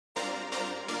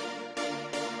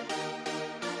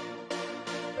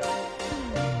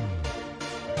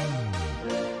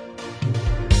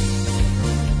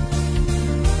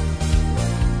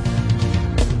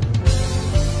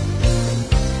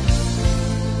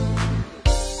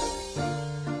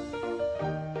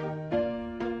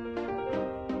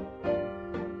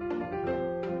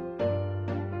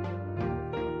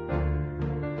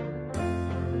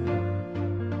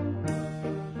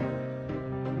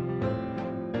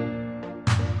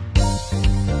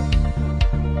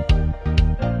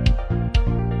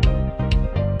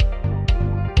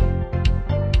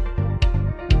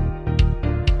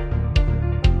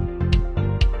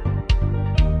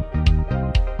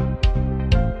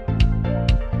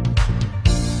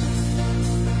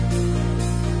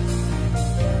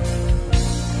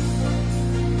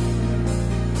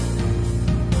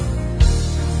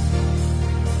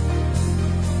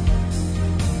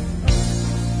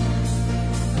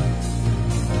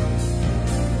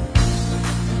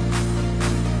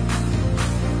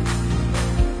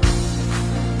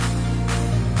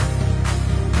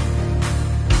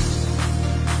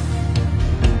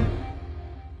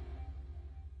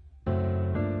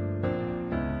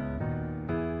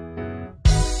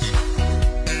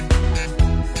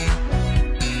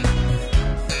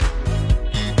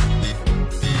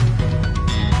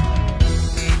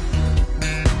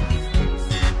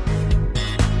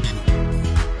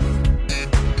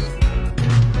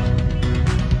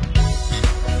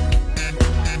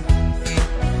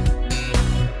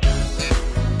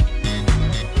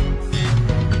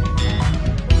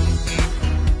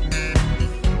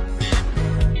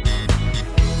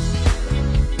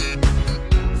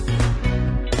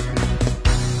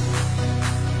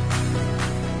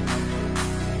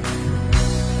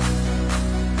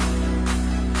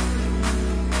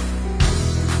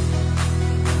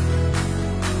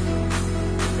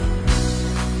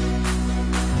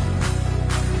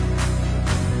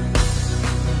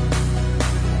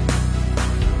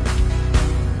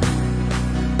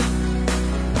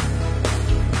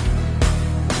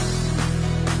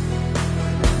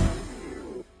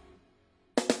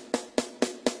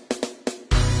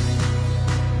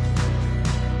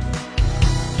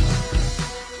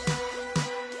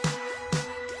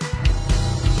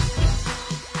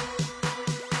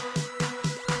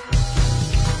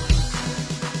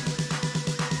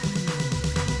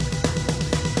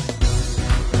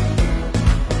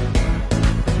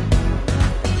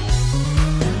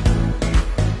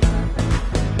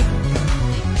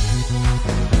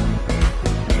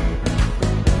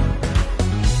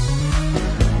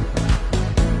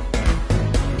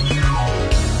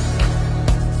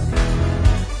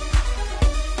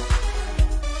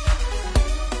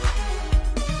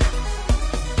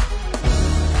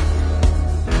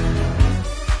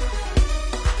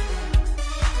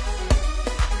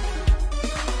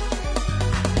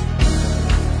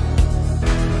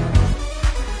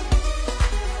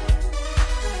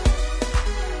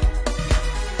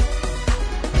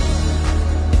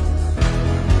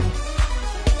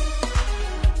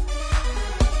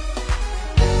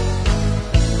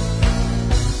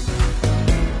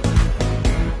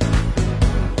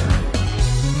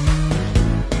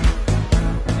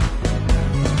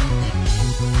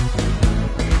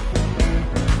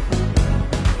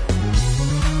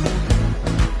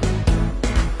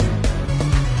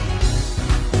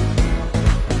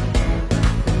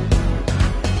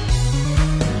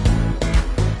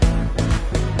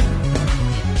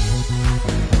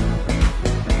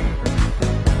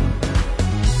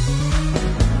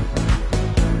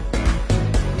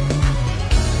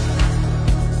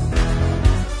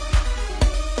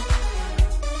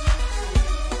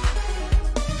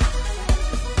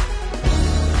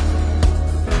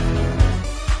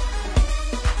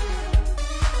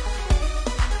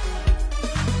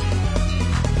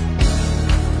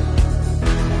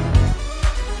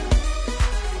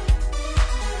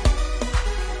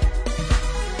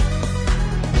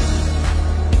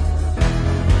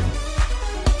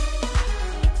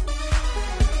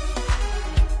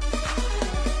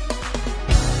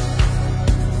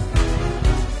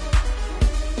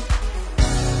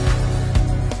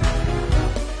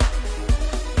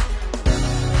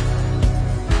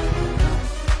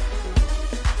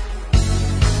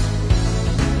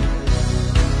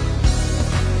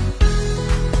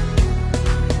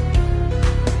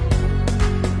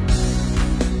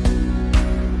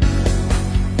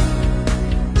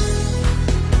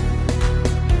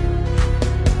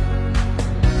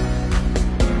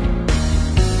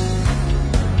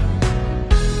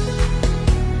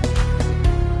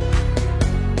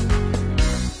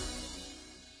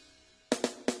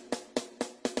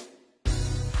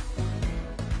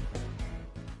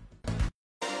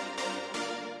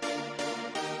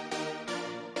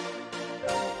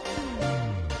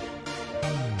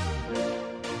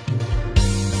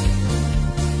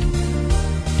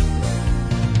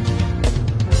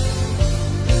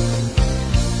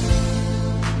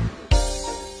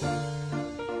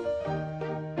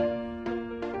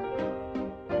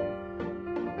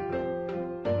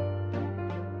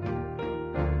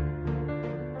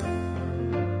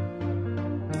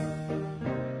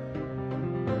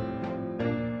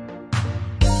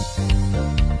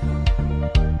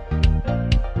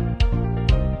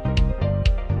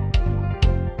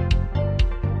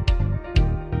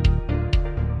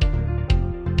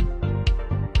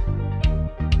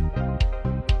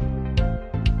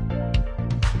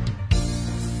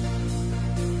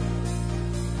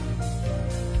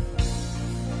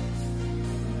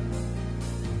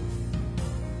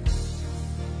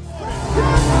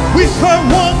We serve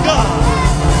one God.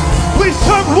 We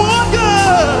serve one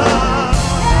God.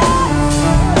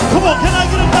 Come on, can I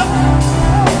get it up?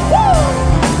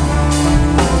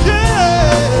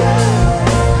 Yeah.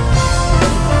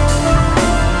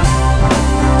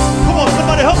 Come on,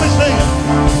 somebody help me sing it.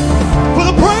 For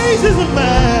the praises of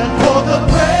man. For the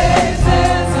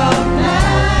praises of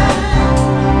man,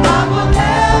 I will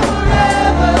never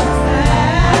ever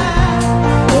stand.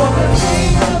 For the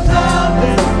kingdoms of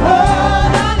this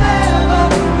world, I never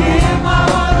give my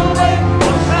heart away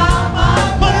or shout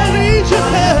my allegiance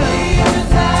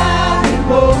have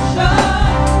emotion,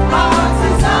 my heart's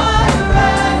desire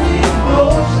and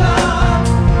emotion.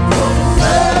 For the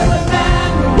servant man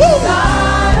who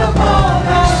died upon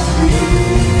the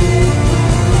tree.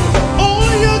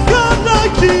 Only a God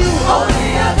like you, only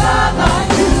a God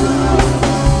like you,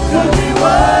 could be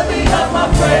worthy of my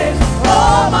praise,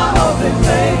 all my hope and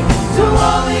faith. To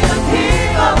only the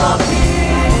King of all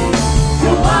kings, to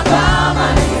I bow my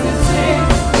knees and sing,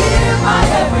 give my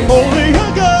everything. Only a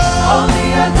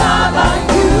God like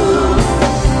you,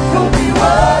 could be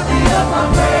worthy of my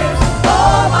praise,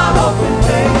 all my hope and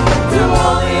faith. To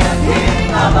only a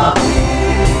King of all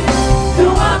kings,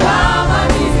 to I bow my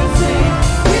knees and sing,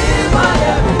 give my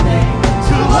everything.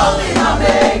 To only my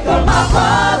Maker, my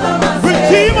Father, my Savior,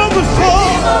 Redeemer,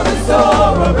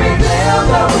 Restorer,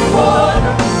 Revealer,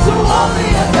 Rewarder. To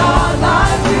only a God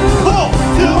like you,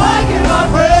 do I give my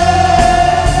praise.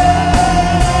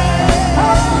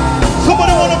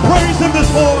 Somebody want to praise him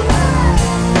this morning.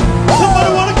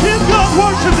 Somebody want to give God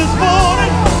worship this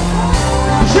morning.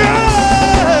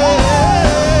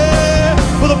 Yeah.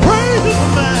 For the praises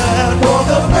of man. For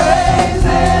the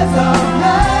praises of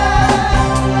man,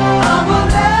 I will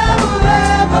never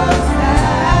ever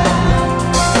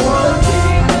stand. For the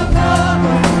kingdom of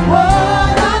this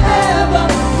world, I never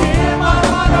give my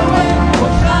heart away or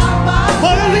shout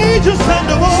my allegiance and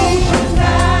devotion.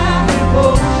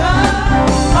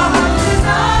 My heart's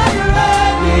desire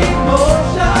and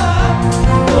emotion.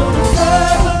 For the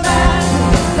servant man who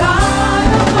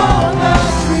died upon the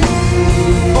tree.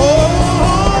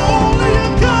 Only a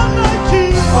God like you,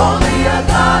 only a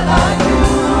God like you,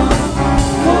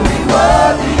 will be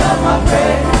worthy of my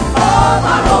praise, all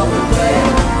my hope and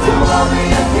faith. To only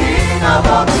a King of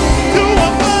all kings,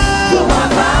 to I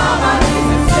bow my knees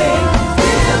and sing,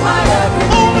 give my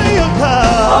everything. Only a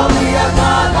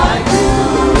God like you,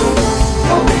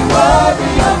 will be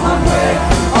worthy of my praise,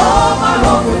 all my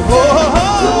hope and faith.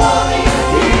 To only a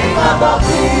King of all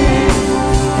kings,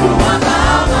 to I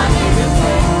bow my knees and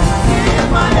sing, give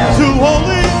my everything. To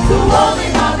only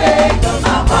my Maker,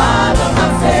 my Father, my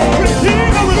Savior,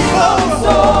 Redeemer,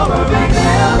 Restorer,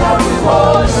 Revealer,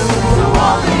 Rewarder. To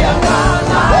only a God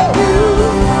like you, do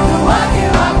I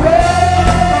give my praise.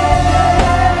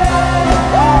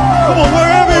 Come on,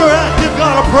 wherever you're at, give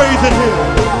God a praise in here.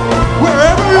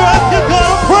 Wherever you're at, give God a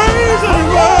praise in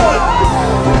here.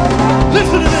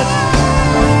 Listen to this.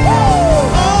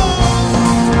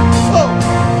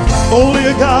 Only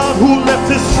a God who left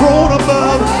his throne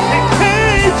above and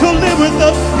came to live with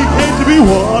us. He came to be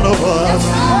one of us.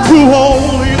 To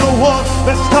only the one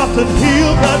that stopped and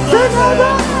healed that man.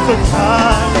 The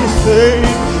time to save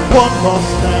one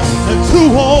lost man. And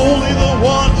to only the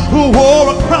one who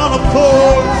wore a crown of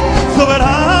thorns, so that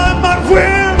I might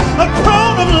wear a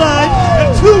crown of life.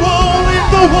 And to only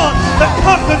the one that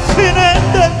conquered sin and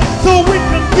death, so we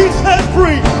can be set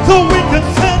free, so we can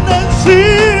stand and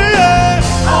see.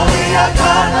 Only a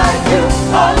God like you,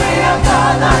 only a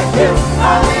God like you,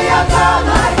 only a God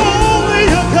like you, only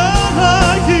a God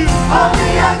like you,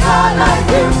 only a God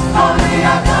like you, only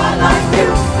a God like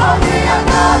you, only a God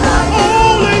like you,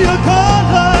 only a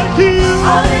God like you,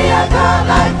 only a God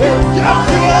like you, only a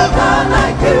God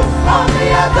like you,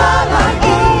 only a God like you,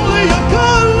 only a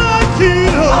God like you,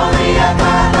 only a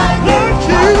God like you,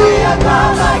 only a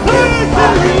God like you,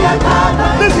 only a God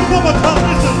like you. Listen from a top,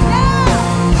 listen.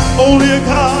 Only a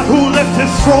God who left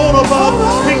his throne above.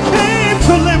 He came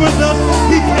to live with us.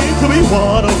 He came to be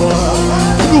one of us.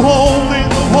 To only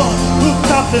the one who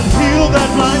stopped and healed that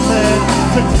blind man.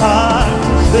 Took time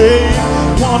to save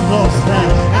one lost man.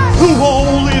 And to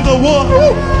only the one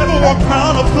who never wore a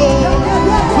crown of thorns,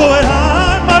 so that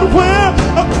I might wear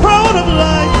a crown of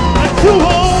life. And to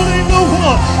only the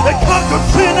one that conquered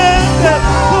sin and death,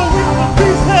 so we can be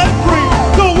set free,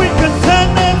 so we can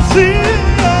stand and see.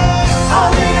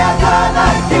 Only a God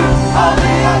like you,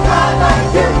 only a God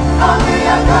like you, only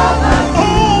a God like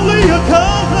you, only a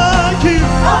God like you,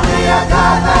 only a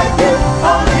God like you,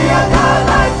 only a God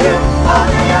like you,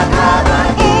 only a God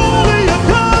like you, only a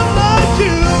God like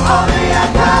you, only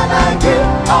a God like you,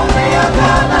 only a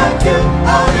God like you,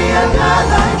 only a God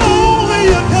like you, only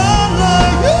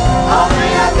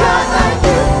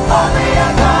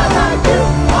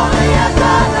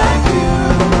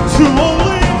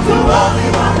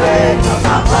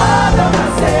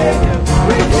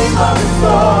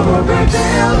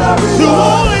To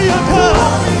only a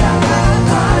God.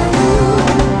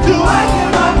 Do I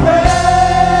give my praise?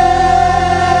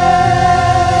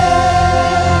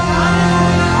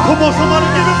 Come on, somebody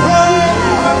give him praise.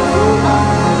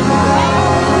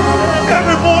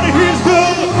 Every morning he's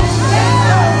good.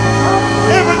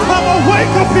 Every time I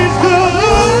wake up he's good.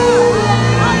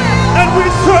 And we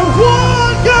serve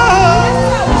one God.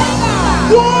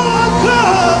 One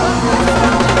God.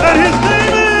 And his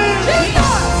name is.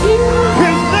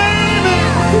 His name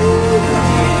is.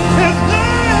 His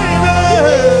name is.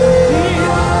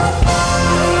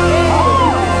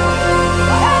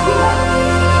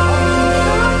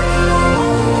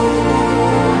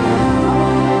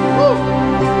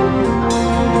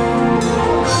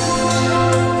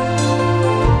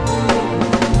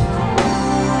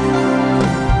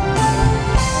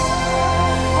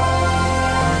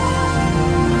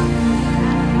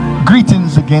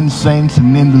 Greetings again, saints, in the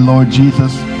name of the Lord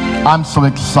Jesus. I'm so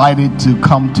excited to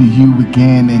come to you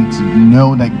again and to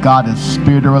know that God has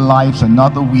spared our lives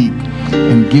another week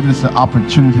and given us the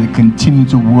opportunity to continue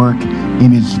to work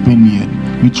in his vineyard.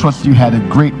 We trust you had a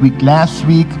great week last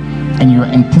week and you're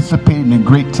anticipating a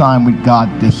great time with God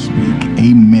this week.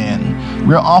 Amen.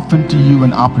 We're offering to you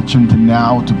an opportunity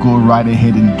now to go right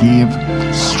ahead and give,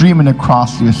 streaming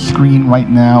across your screen right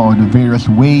now, or the various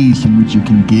ways in which you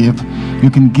can give.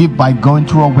 You can give by going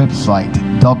to our website,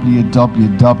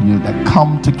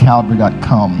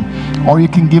 www.cometocalvary.com, or you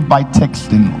can give by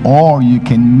texting, or you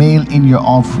can mail in your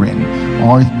offering,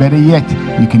 or better yet,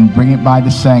 you can bring it by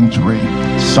the sanctuary.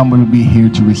 Somebody will be here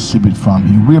to receive it from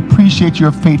you. We appreciate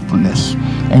your faithfulness,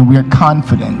 and we are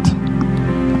confident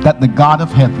that the God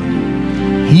of heaven,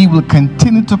 he will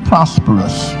continue to prosper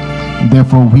us.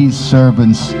 Therefore, we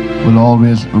servants will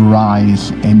always rise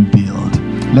and build.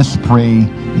 Let's pray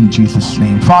in Jesus'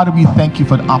 name. Father, we thank you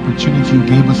for the opportunity you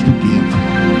gave us to give.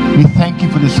 We thank you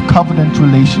for this covenant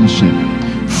relationship.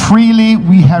 Freely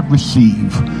we have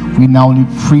received. We now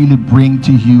freely bring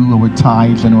to you our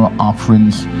tithes and our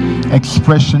offerings,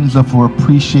 expressions of our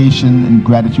appreciation and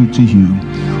gratitude to you.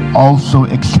 Also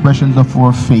expressions of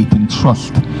our faith and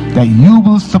trust that you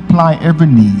will supply every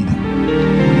need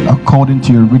according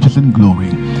to your riches and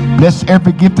glory. Bless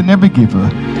every gift and every giver.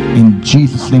 In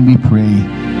Jesus' name we pray.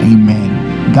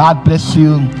 Amen. God bless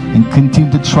you and continue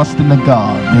to trust in the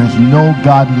God. There is no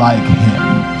God like him.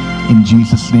 In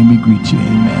Jesus' name we greet you.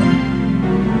 Amen.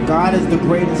 God is the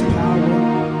greatest power.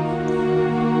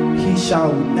 He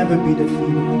shall never be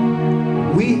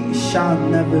defeated. We shall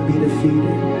never be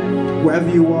defeated. Wherever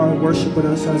you are, worship with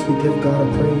us as we give God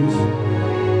a praise.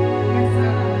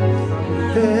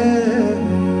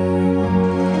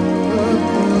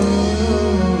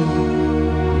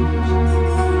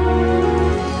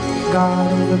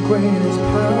 God is the greatest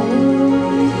power.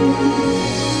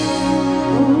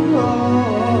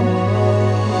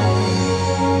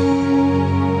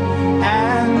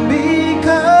 And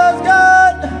because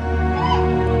God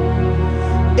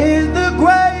is the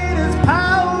greatest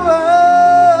power,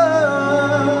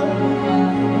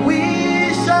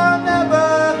 we shall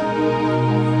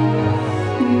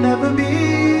never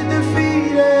be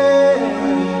defeated.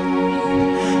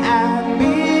 And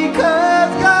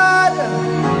because God,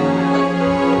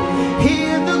 he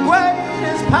is the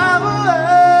greatest power,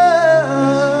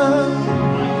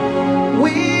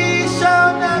 we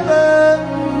shall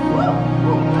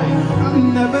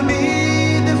never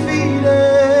be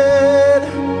defeated.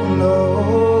 No.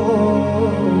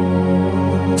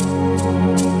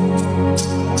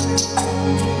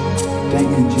 Thank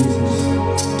you, Jesus.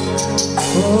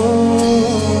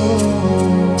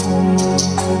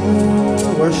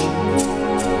 Worship.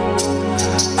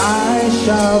 I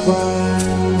shall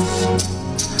rise,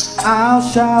 I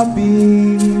shall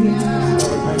be,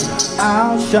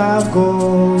 I shall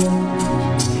go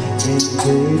in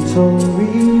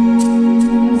victory.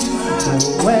 No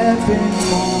weapon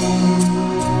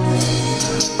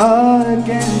formed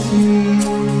against me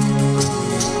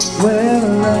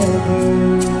will ever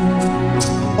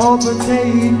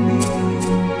overtake me.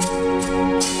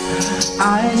 I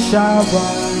shall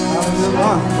rise,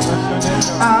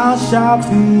 I shall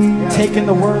be, taking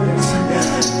the words,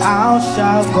 I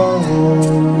shall go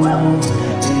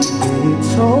in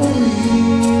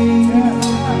victory.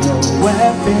 No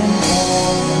weapon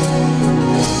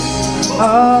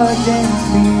against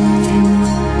me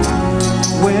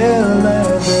will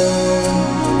ever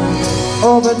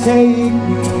overtake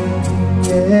me.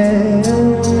 Yeah.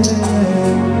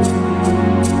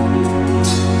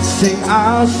 Sing,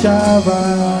 I shall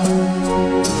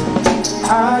rise,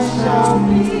 I shall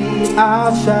be, I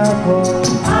shall go,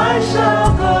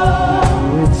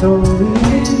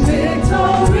 in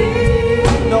victory.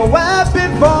 No weapon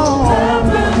formed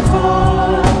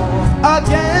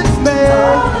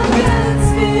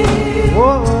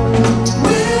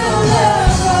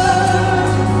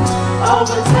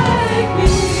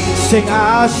Sing,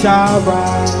 I shall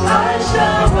rise. I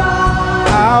shall rise.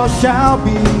 I shall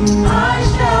be. I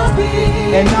shall be.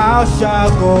 And I shall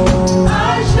go.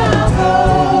 I shall go.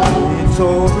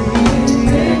 Victory.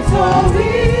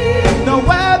 Victory. No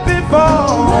weapon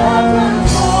formed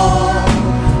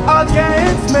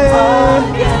against me.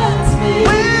 Against me.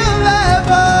 Will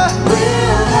ever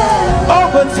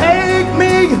overtake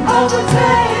me.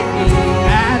 Overtake me.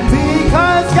 And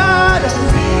because God,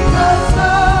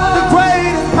 the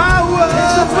greatest power,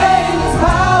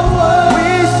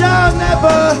 we shall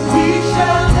never be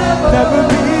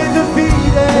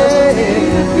defeated.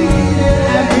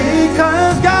 And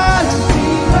because God,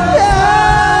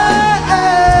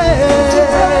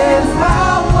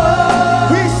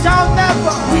 we shall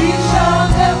never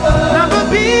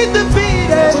be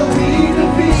defeated.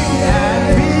 And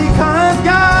because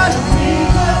God,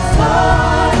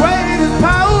 greatest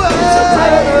power,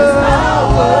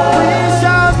 we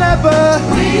shall never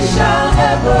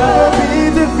be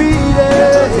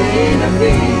defeated.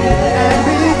 And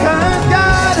because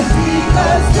God, He's the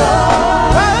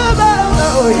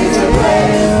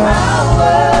greatest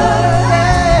power,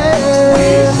 we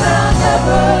shall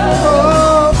never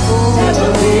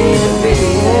be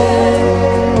defeated.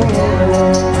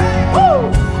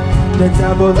 The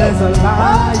devil is a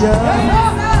liar.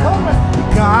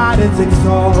 God is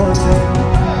exalted.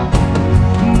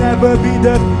 Never be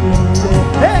defeated.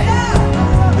 Hey!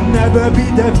 Never be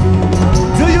defeated.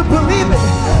 Do you believe it?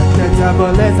 The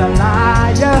devil is a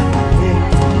liar.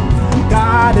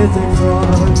 God is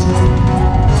exalted.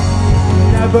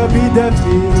 Never be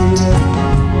defeated.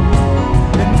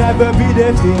 Never be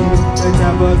defeated. The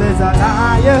devil is a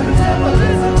liar.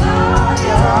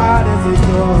 God is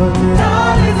exalted.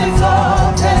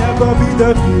 Never be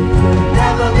defeated.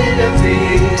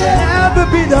 Never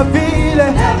be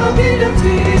defeated.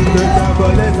 The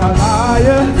devil is a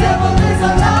liar.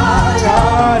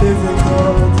 God is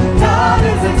exalted.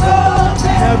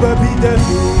 Never be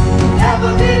defeated.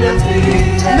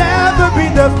 Never be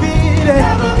defeated.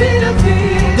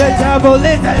 The devil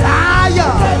is a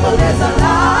liar.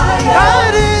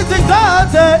 God is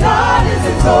exalted.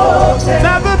 Never be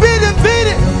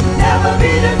defeated.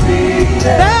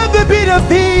 Never be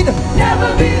defeated.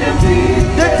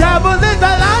 The devil is a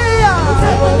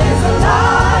liar.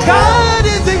 God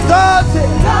is exalted.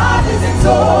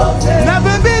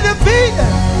 Never be defeated.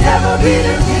 Never be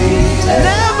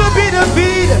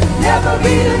defeated.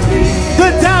 The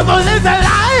devil is a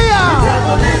liar.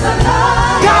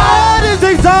 God is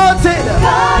exalted.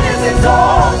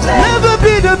 Never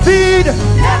be defeated.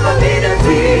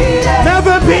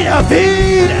 Never be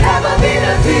defeated.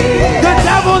 The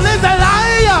devil is a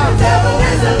liar.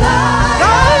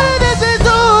 God is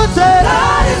exalted.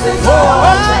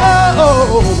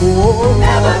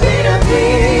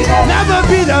 Never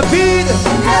be defeated.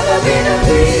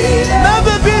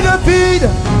 Never be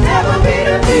defeated.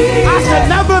 I said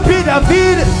never be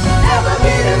defeated.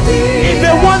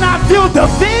 Even when I feel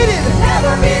defeated,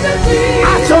 I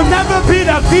shall never be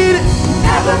defeated.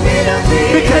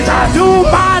 Because I do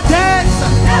my dance.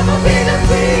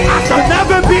 I shall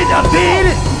never be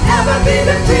defeated. I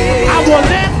will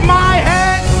lift my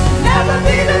head. I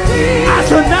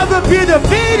shall never be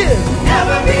defeated.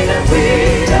 Never be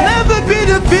defeated. Never be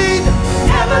defeated.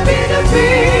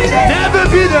 Never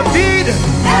be defeated.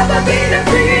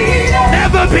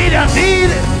 Never be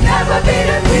defeated. Never be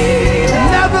defeated.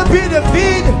 Never be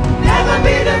defeated.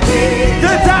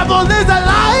 The devil is a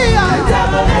liar.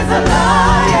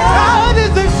 God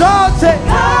is exalted.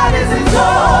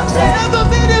 Never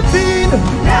be defeated.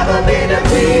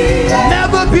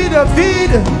 Never be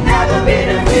defeated.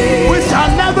 We shall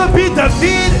never be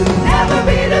defeated.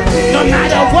 No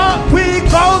matter what we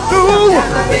go through,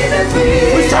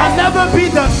 we shall never be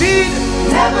defeated.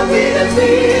 Never be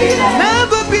defeated.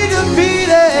 Never be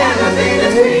defeated.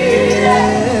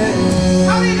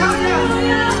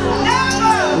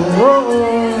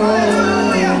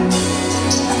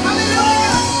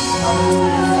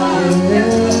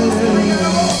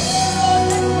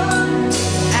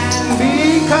 And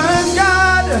because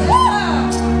God,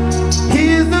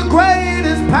 He is the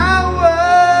greatest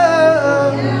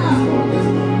power,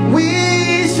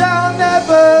 we shall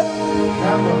never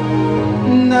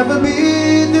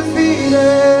be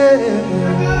defeated.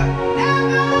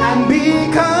 And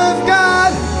because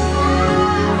God,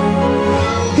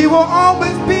 He will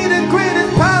always be the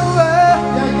greatest power,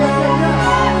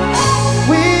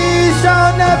 we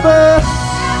shall never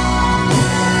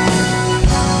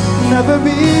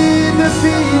be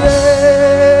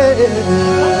defeated.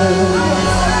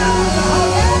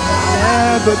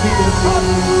 Never be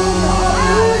defeated.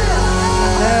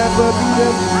 Never be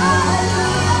defeated.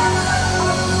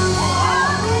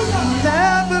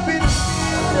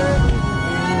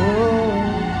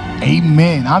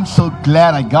 Amen. I'm so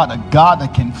glad I got a God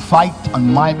that can fight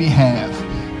on my behalf,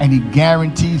 and he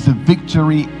guarantees a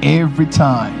victory every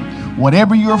time.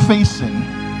 Whatever you're facing,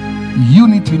 you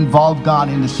need to involve God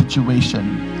in the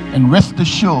situation, and rest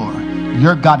assured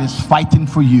your God is fighting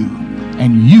for you,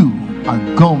 and you are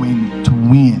going to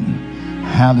win.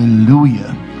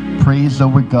 Hallelujah. Praise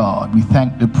our God. We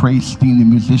thank the praise team, the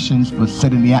musicians, for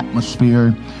setting the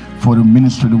atmosphere for the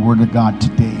ministry of the word of God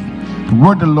today. The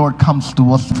word of the Lord comes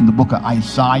to us from the book of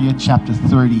Isaiah chapter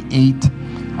 38.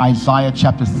 Isaiah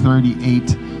chapter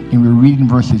 38, and we're reading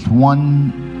verses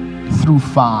 1 through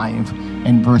 5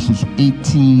 and verses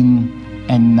 18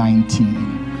 and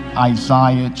 19.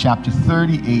 Isaiah chapter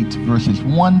 38, verses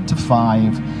 1 to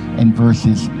 5 and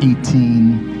verses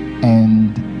 18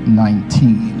 and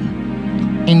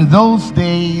 19. In those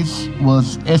days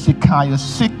was Hezekiah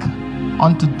sick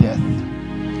unto death.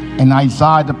 And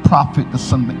Isaiah the prophet, the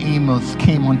son of Amos,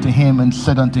 came unto him and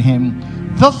said unto him,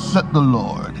 Thus saith the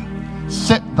Lord,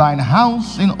 Set thine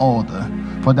house in order,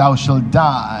 for thou shalt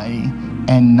die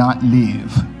and not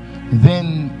live.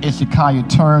 Then Hezekiah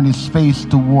turned his face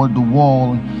toward the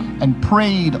wall and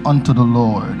prayed unto the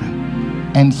Lord,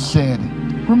 and said,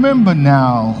 Remember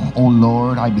now, O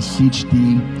Lord, I beseech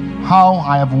thee, how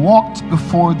I have walked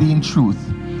before thee in truth,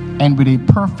 and with a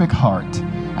perfect heart,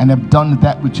 and have done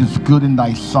that which is good in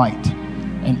thy sight.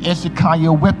 And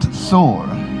Hezekiah wept sore.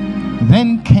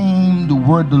 Then came the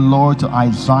word of the Lord to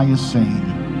Isaiah,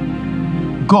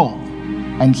 saying, Go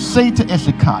and say to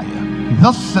Hezekiah,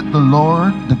 Thus saith the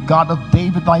Lord, the God of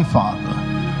David thy father,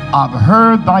 I've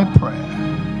heard thy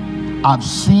prayer, I've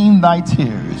seen thy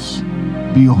tears.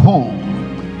 Behold,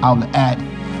 I will add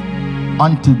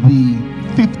unto thee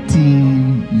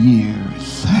 15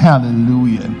 years.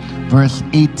 Hallelujah. Verse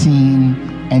 18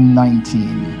 and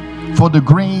 19. For the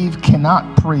grave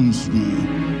cannot praise thee,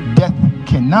 death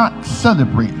cannot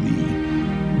celebrate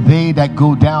thee. They that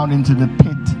go down into the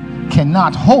pit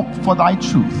cannot hope for thy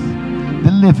truth.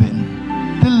 The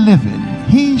living,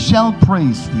 he shall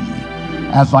praise thee,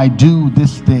 as I do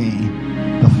this day.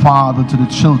 The Father to the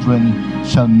children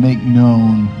shall make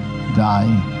known thy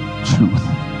truth.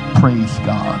 Praise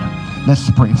God.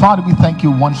 Let's pray. Father, we thank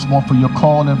you once more for your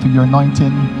call and for your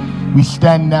anointing. We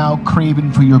stand now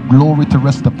craving for your glory to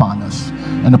rest upon us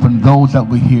and upon those that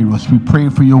will hear us. We pray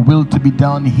for your will to be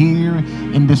done here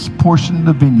in this portion of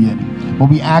the vineyard, but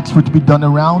we ask for it to be done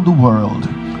around the world,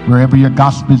 wherever your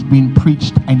gospel is being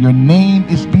preached and your name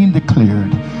is being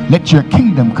declared. Let your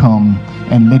kingdom come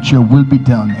and let your will be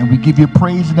done. And we give you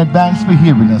praise in advance for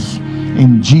hearing us.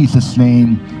 In Jesus'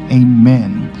 name,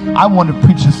 amen. I want to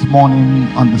preach this morning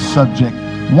on the subject,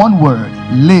 one word,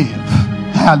 live.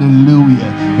 Hallelujah.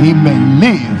 Amen.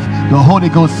 Live. The Holy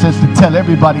Ghost says to tell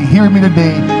everybody, hear me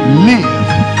today, live.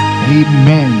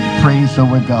 Amen. Praise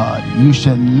our God. You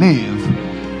shall live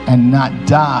and not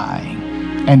die,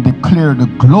 and declare the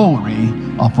glory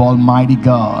of Almighty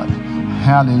God.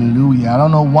 Hallelujah. I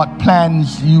don't know what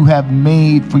plans you have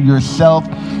made for yourself,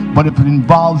 but if it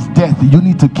involves death, you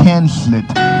need to cancel it,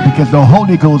 because the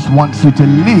Holy Ghost wants you to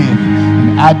live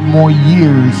and add more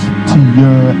years to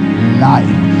your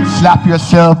life. Slap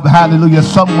yourself, hallelujah,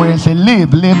 somewhere and say,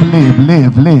 live, live, live,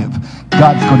 live, live.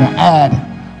 God's going to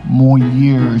add more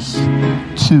years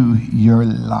to your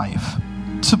life.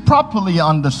 To properly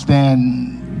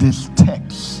understand this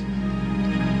text,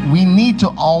 we need to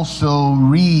also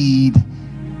read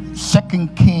 2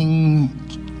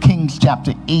 Kings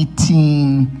chapter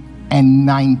 18 and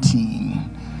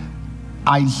 19.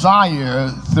 Isaiah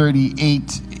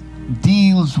 38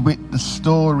 deals with the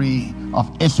story of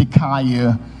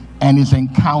Hezekiah and his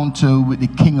encounter with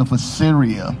the king of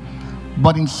Assyria.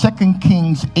 But in 2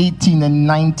 Kings 18 and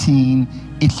 19,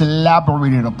 it's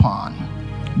elaborated upon.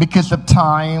 Because of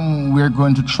time, we're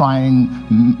going to try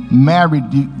and marry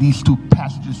these two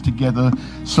passages together.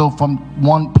 So from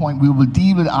one point, we will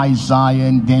deal with Isaiah,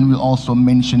 and then we'll also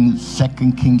mention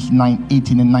 2 Kings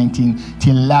 18 and 19 to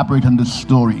elaborate on the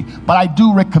story. But I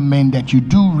do recommend that you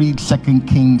do read 2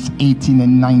 Kings 18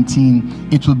 and 19.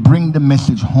 It will bring the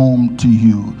message home to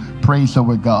you. Praise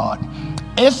our God.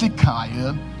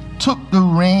 Hezekiah took the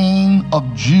reign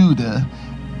of Judah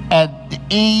at the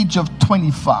age of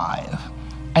 25.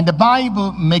 And the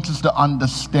Bible makes us to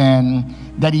understand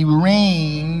that he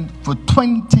reigned for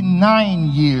 29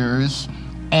 years,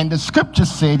 and the scripture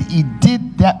said he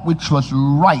did that which was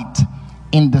right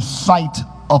in the sight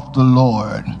of the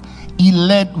Lord. He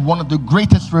led one of the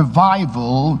greatest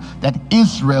revival that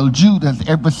Israel, Judah, has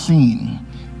ever seen.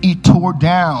 He tore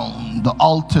down the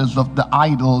altars of the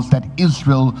idols that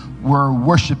Israel were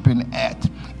worshiping at.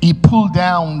 He pulled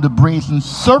down the brazen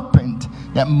serpent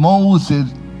that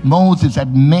Moses Moses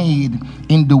had made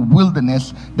in the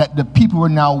wilderness that the people were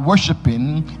now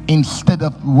worshiping instead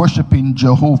of worshiping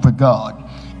Jehovah God.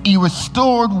 He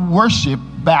restored worship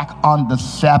back on the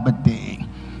Sabbath day.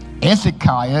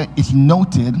 Hezekiah is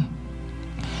noted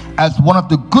as one of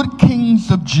the good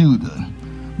kings of Judah.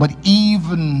 But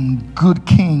even good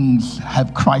kings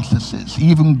have crises.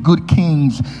 Even good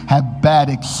kings have bad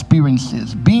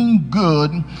experiences. Being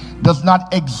good does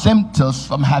not exempt us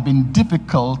from having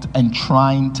difficult and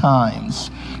trying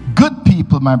times. Good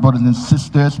people, my brothers and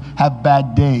sisters, have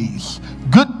bad days.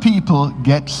 Good people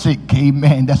get sick.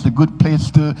 Amen. That's a good place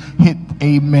to hit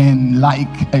amen,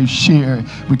 like and share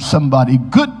with somebody.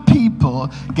 Good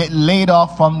people get laid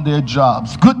off from their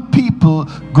jobs. Good people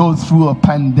go through a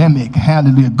pandemic.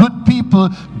 Hallelujah. Good people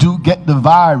do get the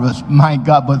virus. My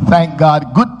God, but thank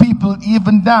God, good people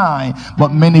even die,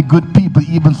 but many good people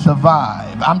even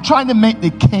survive. I'm trying to make the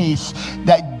case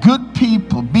that good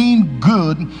people, being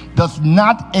good, does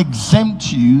not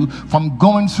exempt you from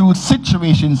going through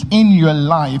situations in your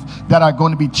life that are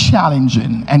going to be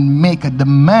challenging and make a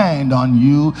demand on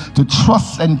you to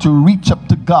trust and to reach up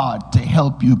to God to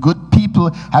help you. Good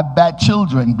people have bad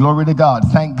children. Glory to God.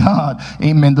 Thank God.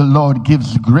 Amen. The Lord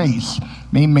gives grace.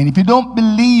 Amen. If you don't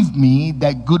believe me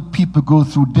that good people go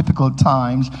through difficult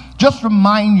times, just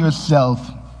remind yourself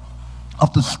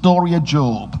of the story of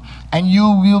Job, and you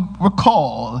will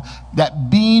recall that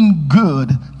being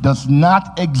good does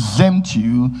not exempt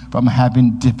you from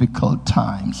having difficult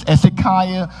times.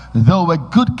 Hezekiah, though a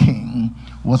good king,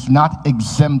 was not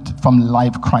exempt from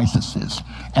life crises.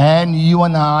 And you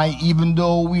and I, even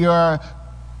though we are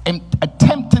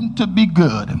attempting to be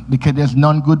good, because there's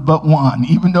none good but one,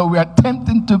 even though we're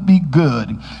attempting to be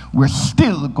good, we're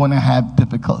still going to have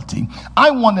difficulty.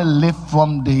 I want to lift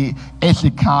from the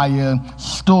Hezekiah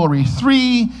story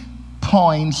 3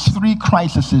 points, 3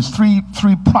 crises, three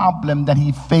problems that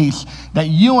he faced that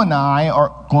you and I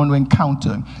are going to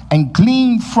encounter, and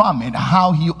glean from it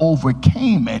how he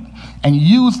overcame it, and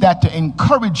use that to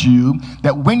encourage you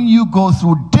that when you go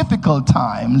through difficult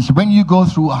times, when you go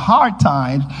through hard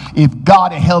times, if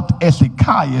God helped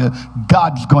Hezekiah,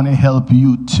 God's going to help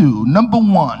you too. Number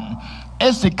 1,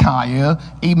 Hezekiah,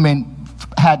 amen,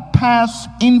 had past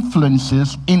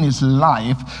influences in his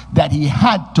life that he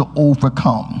had to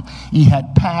overcome. He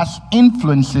had past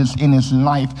influences in his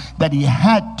life that he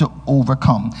had to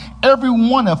overcome. Every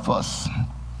one of us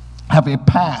have a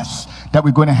past that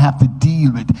we're going to have to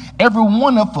deal with. Every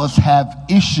one of us have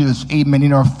issues, amen,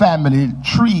 in our family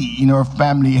tree, in our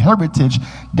family heritage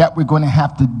that we're going to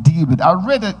have to deal with. I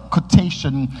read a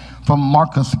quotation from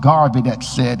Marcus Garvey that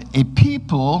said, a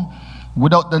people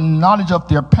without the knowledge of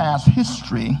their past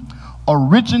history,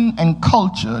 origin, and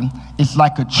culture is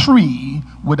like a tree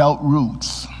without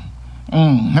roots.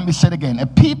 Let me say it again. A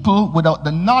people without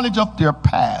the knowledge of their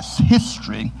past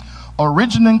history,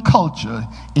 origin, and culture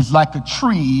is like a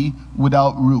tree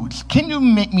without roots. Can you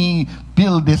make me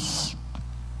build this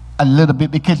a little bit?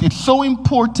 Because it's so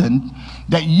important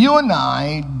that you and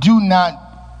I do not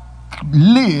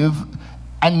live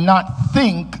and not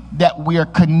think that we are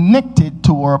connected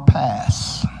to our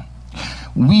past.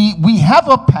 We have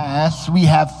a past, we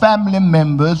have family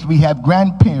members, we have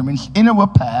grandparents in our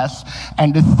past,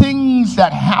 and the things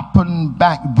that happened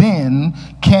back then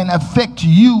can affect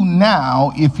you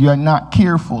now if you're not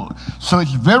careful. So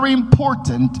it's very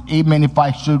important, amen, if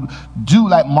I should do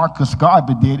like Marcus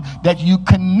Garvey did, that you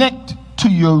connect to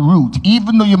your root.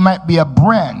 Even though you might be a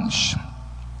branch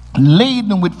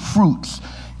laden with fruits,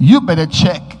 you better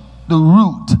check the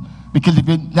root, because if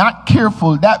you're not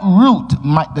careful, that root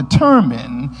might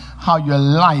determine how your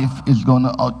life is going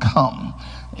to outcome.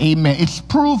 Amen. It's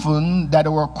proven that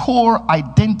our core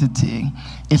identity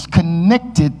is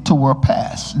connected to our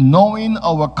past. Knowing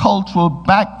our cultural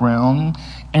background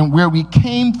and where we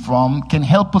came from can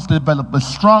help us develop a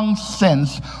strong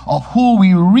sense of who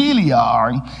we really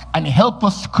are and help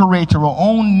us create our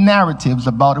own narratives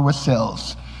about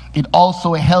ourselves. It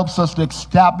also helps us to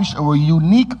establish our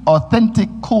unique, authentic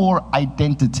core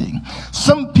identity.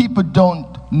 Some people don't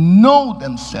know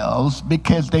themselves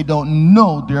because they don't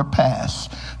know their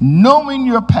past. Knowing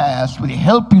your past will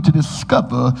help you to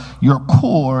discover your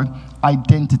core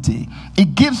identity.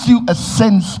 It gives you a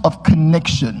sense of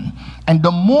connection. And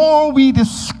the more we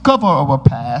discover our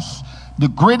past, the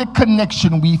greater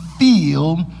connection we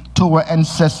feel to our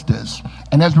ancestors.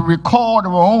 And as we record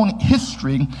our own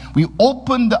history, we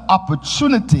open the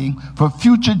opportunity for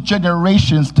future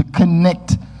generations to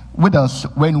connect with us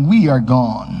when we are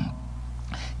gone.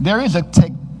 There is a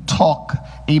TED Talk,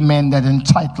 amen, that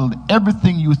entitled,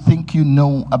 "Everything You Think You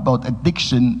Know About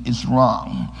Addiction Is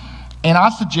Wrong." And I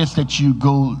suggest that you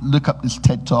go look up this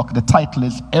TED Talk. The title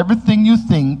is Everything You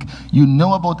Think You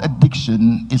Know About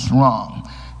Addiction is Wrong.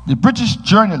 The British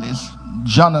journalist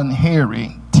John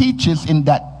Harry teaches in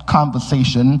that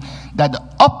conversation that the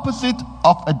opposite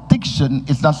of addiction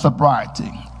is not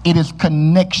sobriety. It is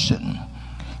connection.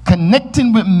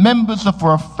 Connecting with members of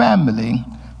our family,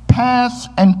 past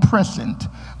and present,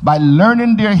 by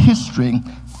learning their history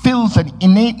fills an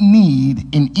innate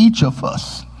need in each of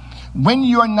us. When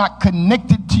you are not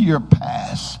connected to your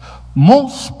past,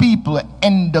 most people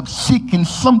end up seeking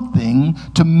something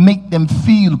to make them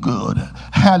feel good.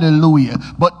 Hallelujah.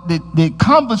 But the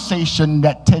conversation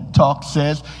that TED Talk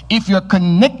says, if you're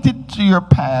connected to your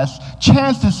past,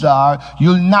 chances are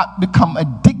you'll not become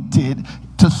addicted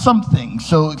to something.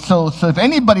 So if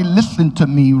anybody listening to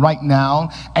me right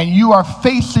now and you are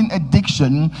facing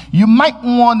addiction, you might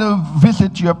want to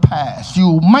visit your past.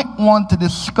 You might want to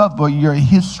discover your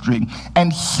history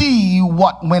and see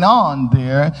what went on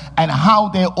there and how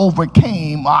they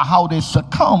overcame or how they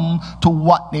succumbed to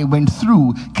what they went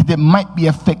through, because it might be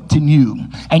affecting you.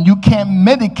 And you can't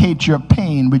medicate your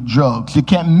pain with drugs. You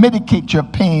can't medicate your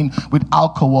pain with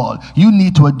alcohol. You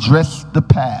need to address the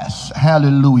past.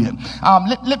 Hallelujah.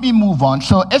 Let me move on.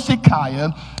 So Hezekiah,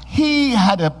 he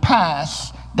had a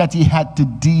past that he had to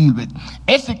deal with.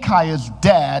 Hezekiah's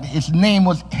dad, his name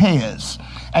was Ahaz,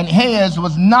 and Ahaz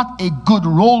was not a good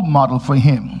role model for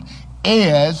him.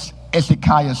 Ahaz,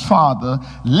 Hezekiah's father,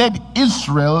 led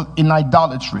Israel in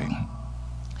idolatry.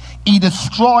 He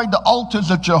destroyed the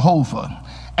altars of Jehovah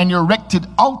and erected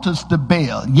altars to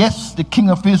Baal. Yes, the king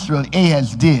of Israel,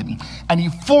 Ahaz, did. And he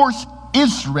forced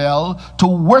Israel to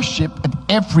worship at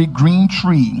every green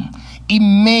tree. He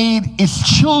made his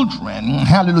children,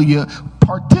 hallelujah,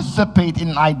 participate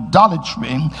in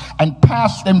idolatry and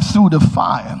pass them through the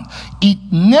fire. He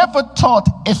never taught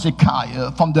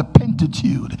Hezekiah from the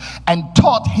Pentateuch and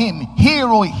taught him, "Hear,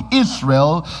 O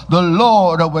Israel, the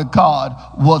Lord our God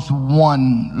is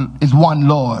one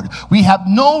Lord." We have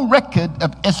no record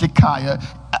of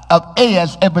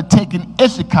Ahaz ever taken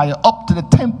Hezekiah up to the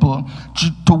temple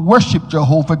to worship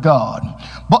Jehovah God.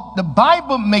 But the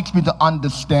Bible makes me to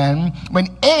understand when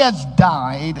Ahaz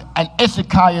died and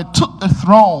Hezekiah took the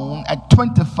throne at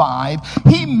 25,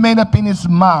 he made up in his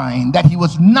mind that he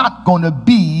was not going to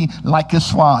be like his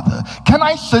father. Can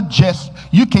I suggest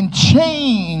you can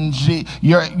change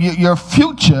your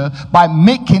future by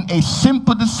making a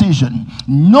simple decision,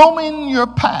 knowing your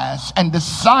past and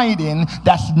deciding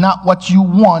that's not what you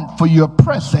want for your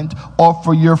present or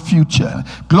for your future.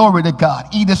 Glory to God.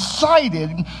 He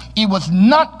decided he was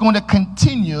not going to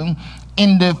continue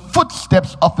in the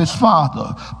footsteps of his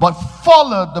father, but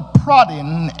follow the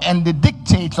prodding and the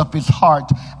dictates of his heart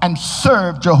and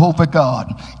serve Jehovah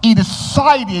God. He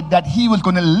decided that he was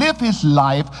going to live his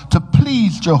life to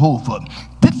please Jehovah.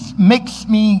 This makes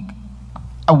me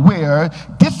aware,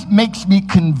 this makes me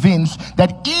convinced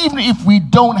that even if we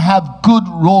don't have good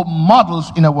role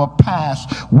models in our past,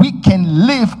 we can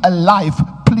live a life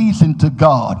pleasing to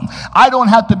God. I don't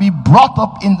have to be brought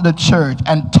up into the church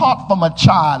and taught from a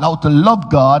child how to love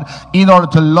God in order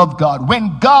to love God.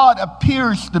 When God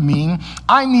appears to me,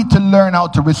 I need to learn how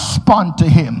to respond to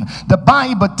him. The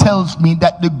Bible tells me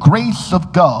that the grace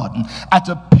of God has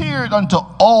appeared unto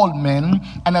all men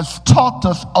and has taught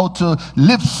us how to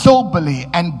live soberly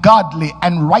and godly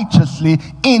and righteously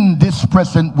in this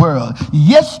present world.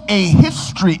 Yes,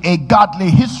 a godly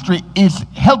history is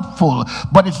helpful,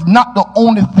 but it's not the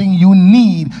only thing you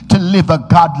need to live a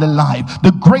godly life.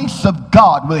 The grace of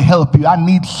God will help you. I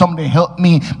need somebody to help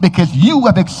me, because you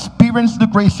have experienced the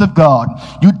grace of God.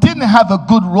 You didn't have a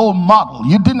good role model.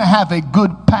 You didn't have a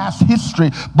good past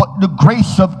history, but the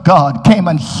grace of God came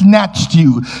and snatched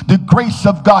you. The grace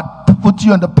of God put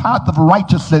you on the path of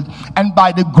righteousness, and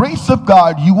by the grace of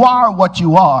God you are what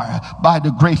you are, by the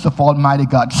grace of Almighty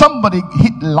God. Somebody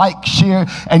hit like, share,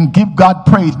 and give God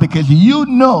praise, because you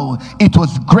know it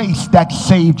was grace that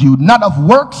saved you, not of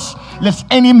works, lest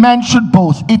any man should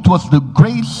boast. It was the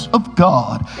grace of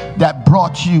God that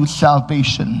brought you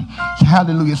salvation.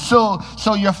 Hallelujah. So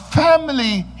your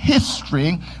family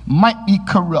history might be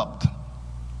corrupt.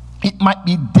 It might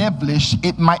be devilish,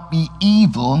 it might be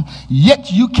evil,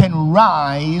 yet you can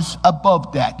rise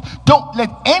above that. Don't let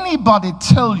anybody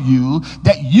tell you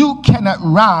that you cannot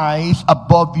rise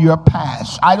above your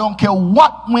past. I don't care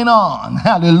what went on.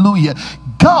 Hallelujah.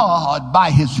 God,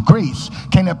 by his grace,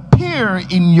 can appear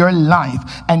in your life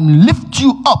and lift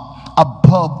you up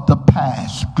above the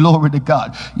past. Glory to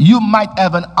God. You might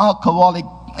have an alcoholic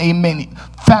amen,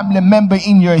 family member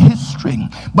in your history.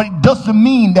 But it doesn't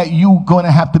mean that you're going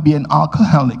to have to be an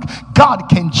alcoholic. God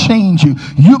can change you.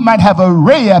 You might have a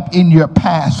Rahab in your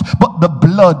past, but the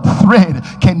blood thread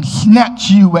can snatch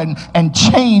you and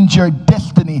change your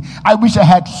destiny. I wish I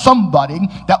had somebody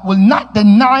that will not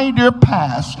deny their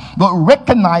past, but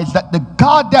recognize that the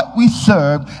God that we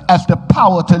serve has the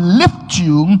power to lift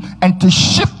you and to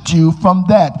shift you from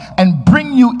that and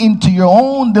bring you into your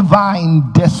own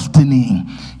divine destiny.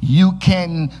 You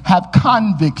can have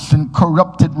convicts and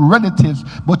corrupted relatives,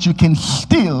 but you can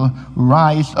still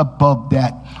rise above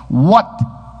that. What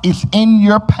is in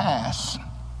your past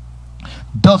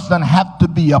doesn't have to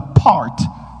be a part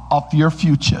of your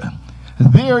future.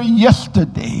 Their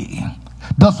yesterday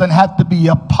doesn't have to be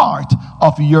a part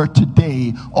of your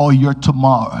today or your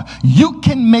tomorrow. You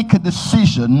can make a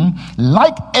decision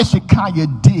like Hezekiah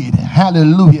did,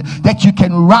 hallelujah, that you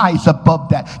can rise above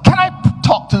that. Can I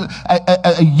talk to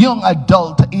a young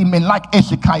adult, amen, like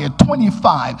Hezekiah,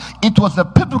 25. It was a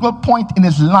pivotal point in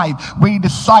his life where he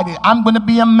decided, I'm going to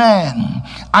be a man.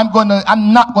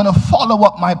 I'm not going to follow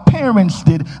what my parents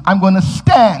did. I'm going to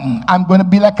stand. I'm going to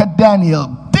be like a Daniel.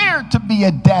 Dare to be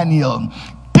a Daniel.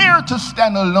 Dare to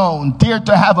stand alone, dare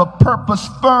to have a purpose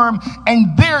firm,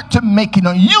 and dare to make it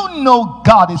known. You know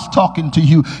God is talking to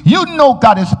you. You know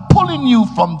God is pulling you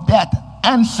from that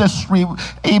ancestry,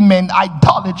 amen,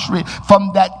 idolatry,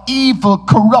 from that evil,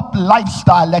 corrupt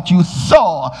lifestyle that you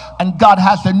saw, and God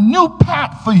has a new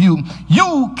path for you.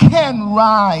 You can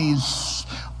rise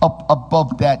up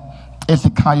above that.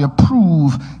 Hezekiah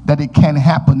proved that it can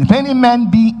happen. If any man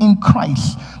be in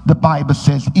Christ, the Bible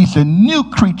says he's a new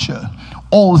creature.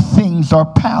 All things are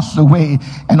passed away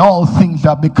and all things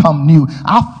are become new.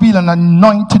 I feel an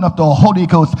anointing of the Holy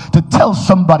Ghost to tell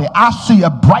somebody, I see a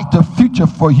brighter future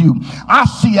for you. I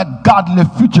see a godly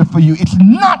future for you. It's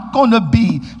not going to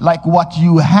be like what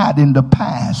you had in the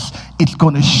past. It's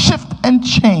going to shift and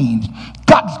change.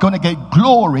 God's going to get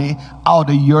glory out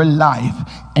of your life,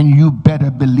 and you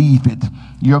better believe it.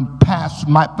 Your past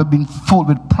might have been full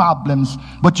with problems,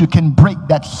 but you can break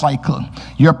that cycle.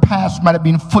 Your past might have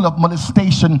been full of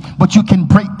molestation, but you can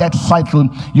break that cycle.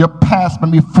 Your past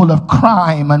might be full of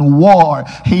crime and war.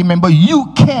 Amen. But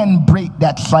you can break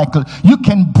that cycle. You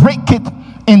can break it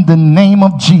in the name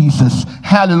of Jesus.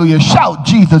 Hallelujah. Shout,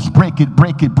 Jesus, break it,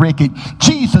 break it, break it.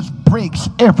 Jesus breaks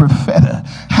every fetter.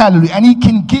 Hallelujah. And he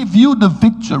can give you the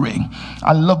victory.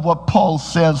 I love what Paul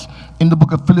says in the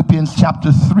book of Philippians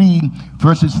chapter 3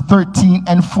 verses 13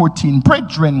 and 14.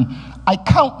 Brethren, I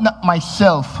count not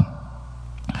myself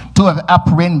to have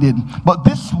apprehended, but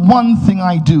this one thing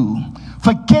I do,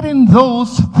 forgetting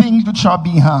those things which are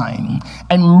behind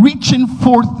and reaching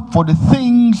forth for the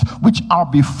things which are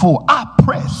before, I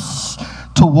press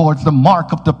towards the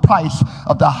mark of the price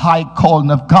of the high calling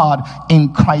of God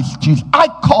in Christ Jesus. I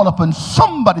call upon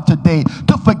somebody today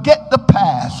to forget the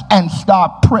past and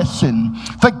start pressing.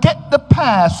 Forget the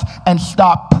past and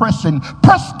start pressing.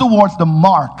 Press towards the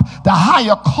mark, the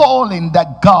higher calling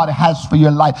that God has for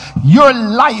your life. Your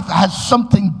life has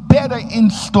something better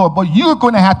in store, but you're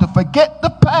going to have to forget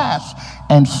the past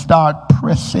and start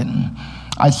pressing.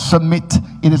 I submit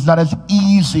it is not as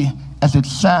easy as it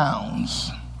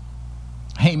sounds.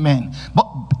 Amen. But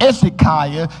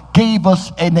Hezekiah gave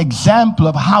us an example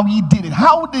of how he did it.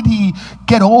 How did he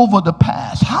get over the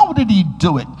past? How did he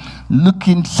do it? Look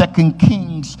in 2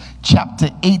 Kings chapter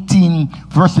 18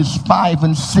 verses 5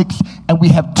 and 6. And we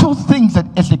have two things that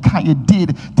Hezekiah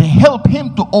did to help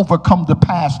him to overcome the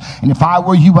past. And if I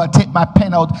were you, I'd take my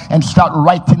pen out and start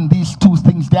writing these two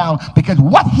things down. Because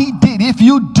what he did, if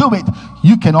you do it,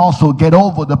 you can also get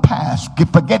over the past.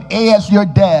 Forget Ahaz, your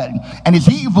dad, and his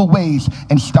evil ways,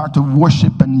 and start to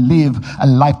worship and live a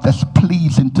life that's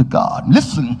pleasing to God.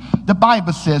 Listen, the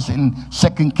Bible says in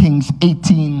 2 Kings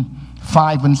 18,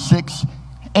 5 and 6,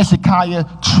 Hezekiah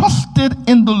trusted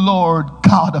in the Lord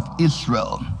God of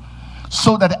Israel,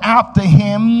 so that after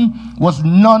him was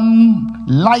none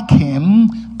like him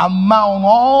among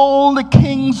all the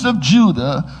kings of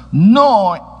Judah,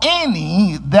 nor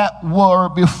any that were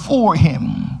before him.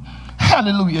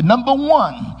 Hallelujah. Number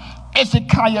one,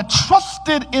 Hezekiah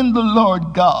trusted in the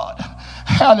Lord God.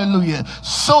 Hallelujah.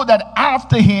 So that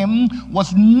after him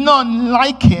was none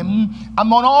like him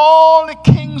among all the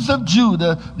kings of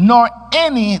Judah, nor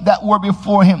any that were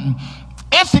before him.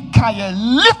 Hezekiah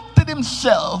lifted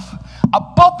himself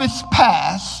above his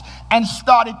past and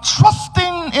started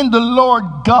trusting in the Lord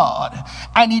God.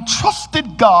 And he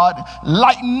trusted God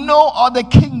like no other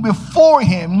king before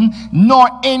him, nor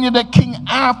any other king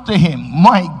after him.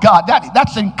 My God,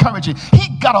 that's encouraging.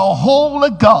 He got a hold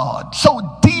of God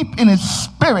so deep deep in his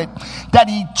spirit that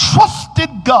he trusted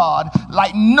God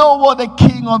like no other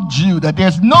king of Judah.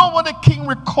 There's no other king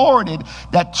recorded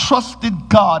that trusted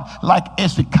God like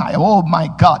Hezekiah. Oh my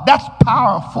God, that's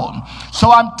powerful.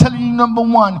 So I'm telling you, number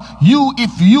one,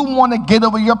 if you want to get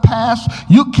over your past,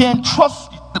 you can't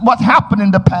trust what happened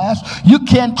in the past. You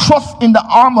can't trust in the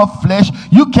arm of flesh.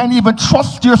 You can't even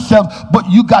trust yourself, but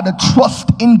you got to trust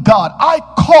in God. I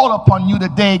call upon you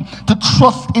today to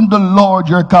trust in the Lord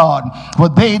your God. For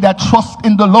they that trust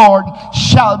in the Lord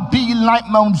shall be like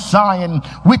Mount Zion,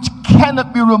 which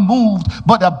cannot be removed,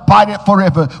 but abideth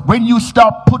forever. When you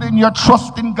start putting your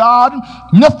trust in God,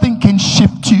 nothing can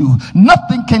shift you.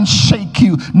 Nothing can shake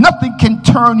you. Nothing can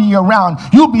turn you around.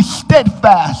 You'll be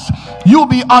steadfast. You'll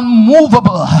be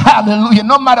unmovable. Hallelujah.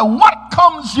 No matter what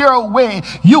comes your way,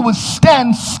 you will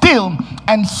stand still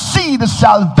and see the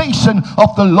salvation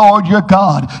of the Lord your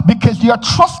God, because you're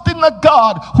trusting a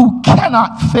God who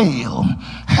cannot fail.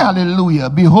 Hallelujah.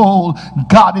 Behold,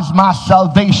 God is my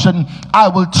salvation. I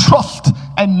will trust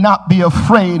and not be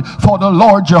afraid, for the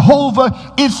Lord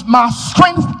Jehovah is my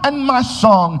strength and my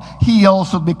song. He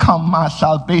also become my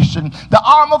salvation. The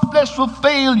arm of flesh will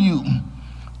fail you,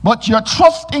 but your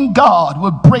trust in God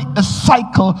will break the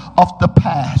cycle of the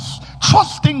past.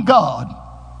 Trust in God.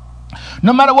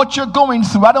 No matter what you're going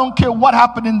through, I don't care what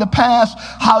happened in the past,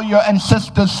 how your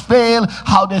ancestors failed,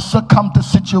 how they succumbed to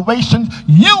situations,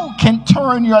 you can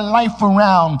turn your life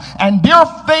around. And their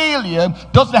failure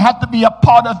doesn't have to be a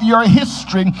part of your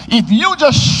history if you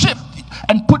just shift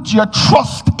and put your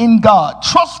trust in God.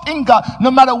 Trust in God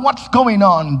no matter what's going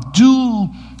on. Do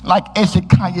like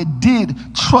Hezekiah did,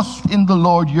 trust in the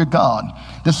Lord your God.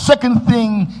 The second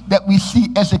thing that we see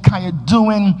Hezekiah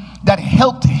doing that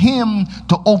helped him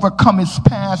to overcome his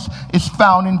past is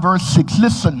found in verse 6.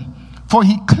 Listen, for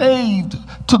he claved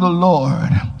to the Lord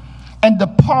and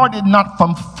departed not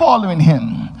from following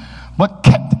him, but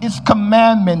kept his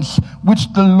commandments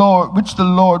which the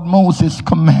Lord Moses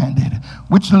commanded,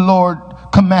 which the Lord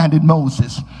commanded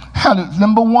Moses. Hallelujah.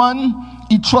 Number one,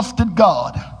 he trusted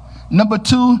God. Number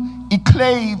two, he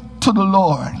clave to the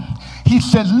Lord. He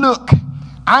says, look,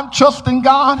 I'm trusting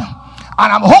God,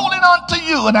 and I'm holding on to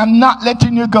you, and I'm not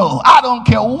letting you go. I don't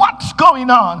care what's going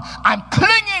on. I'm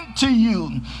clinging to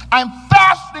you. I'm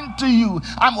fasting to you.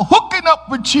 I'm hooking up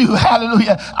with you.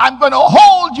 Hallelujah. I'm going to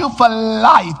hold you for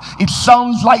life. It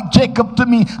sounds like Jacob to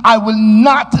me. I will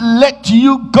not let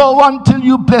you go until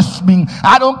you bless me.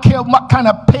 I don't care what kind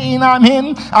of pain I'm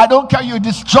in. I don't care you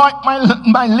disjoint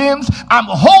my limbs. I'm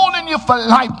holding you for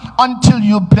life until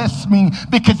you bless me.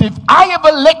 Because if I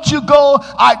ever let you go,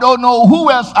 I don't know who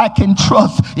else I can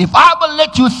trust. If I ever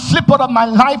let you slip out of my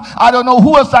life, I don't know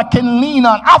who else I can lean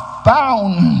on. I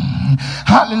found,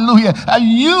 hallelujah,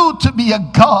 you to be a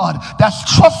God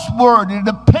that's trustworthy,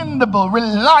 dependable,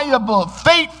 reliable,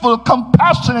 faithful,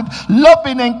 compassionate,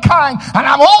 loving, and kind. And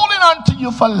I'm holding on to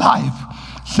you for life.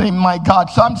 Say, my God.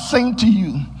 So I'm saying to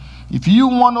you, if you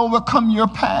want to overcome your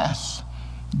past,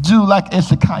 do like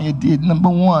Hezekiah did. Number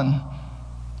one,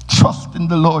 trust in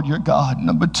the Lord your God.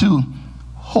 Number two,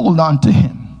 hold on to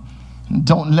him.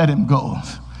 Don't let him go.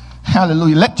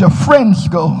 Hallelujah. Let your friends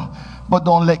go, but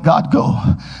don't let God go.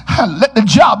 Let the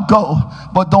job go,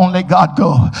 but don't let God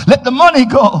go. Let the money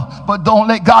go, but don't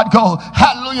let God go.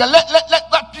 Hallelujah. Let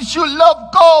what you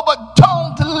love go, but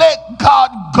don't let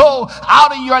God go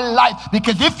out of your life.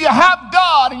 Because if you have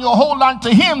God and you hold on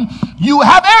to him, you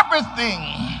have everything.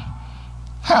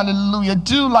 Hallelujah.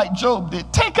 Do like Job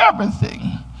did. Take everything.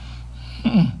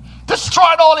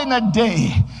 Destroy it all in a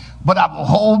day. But I will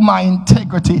hold my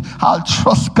integrity. I'll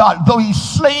trust God. Though he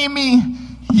slay me,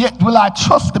 yet will I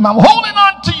trust him. I'm holding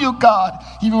on to you, God.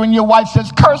 Even when your wife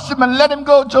says, curse him and let him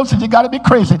go, Job says, you got to be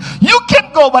crazy. You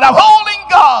can go, but I'm holding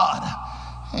God.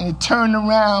 And it turned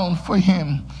around for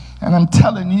him. And I'm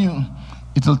telling you,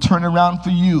 it'll turn around for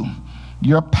you.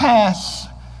 Your past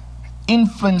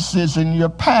influences and your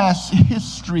past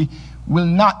history will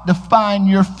not define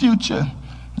your future.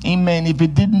 Amen. If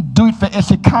it didn't do it for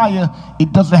Hezekiah,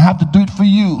 it doesn't have to do it for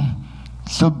you.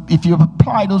 So if you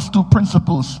apply those two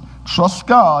principles, trust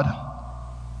God,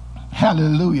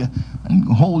 hallelujah, and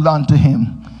hold on to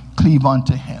him, cleave on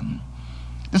to him.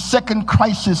 The second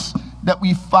crisis that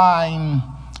we find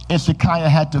Hezekiah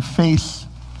had to face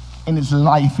in his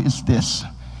life is this.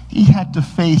 He had to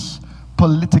face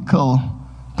political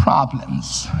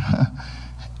problems.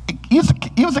 He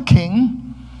was a king.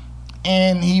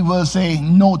 And he was a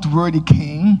noteworthy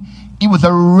king. He was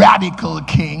a radical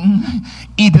king.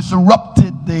 He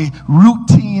disrupted the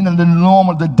routine and the norm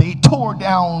of the day, tore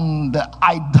down the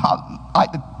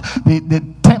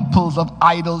temples of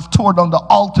idols, tore down the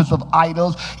altars of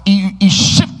idols. He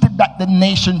shifted that the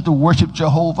nation to worship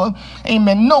Jehovah.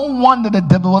 Amen. No wonder the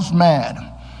devil was mad.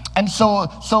 And so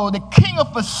the king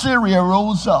of Assyria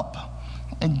rose up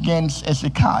against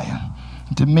Hezekiah.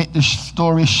 To make the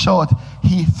story short,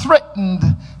 he threatened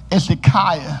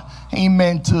Hezekiah,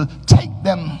 amen, to take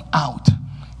them out.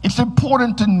 It's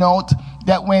important to note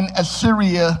that when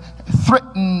Assyria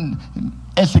threatened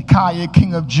Hezekiah,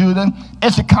 king of Judah,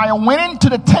 Hezekiah went into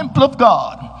the temple of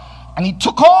God and he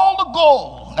took all the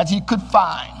gold that he could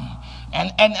find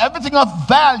and everything of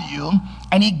value,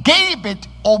 and he gave it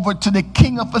over to the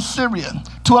king of Assyria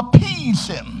to appease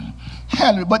him.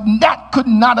 But that could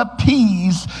not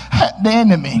appease the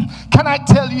enemy. Can I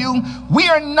tell you, we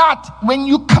are not, when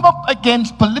you come up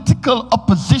against political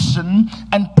opposition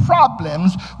and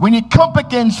problems, when you come up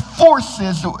against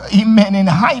forces, amen, in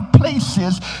high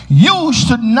places, you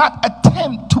should not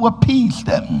attempt to appease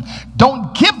them.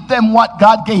 Don't give them what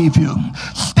God gave you.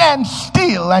 Stand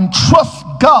still and trust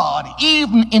God,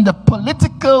 even in the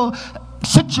political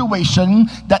situation,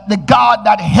 that the God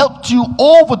that helped you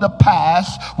over the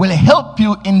past will help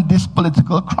you in this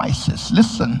political crisis.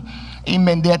 Listen,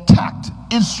 amen, they attacked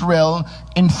Israel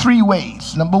in 3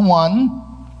 ways. Number one,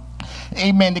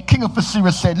 amen, the king of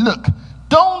Assyria said, look,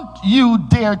 don't you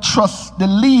dare trust the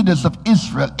leaders of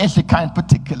Israel, Hezekiah in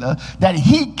particular, that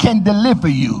he can deliver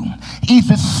you. He's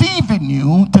deceiving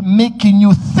you to making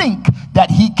you think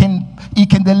that he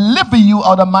can deliver you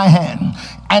out of my hand.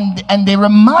 And they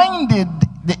reminded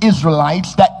the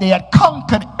Israelites that they had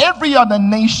conquered every other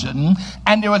nation,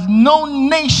 and there was no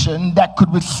nation that could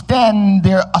withstand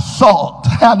their assault.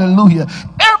 Hallelujah.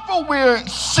 Everywhere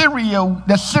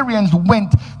the Syrians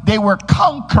went, they were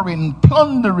conquering,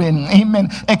 plundering, amen,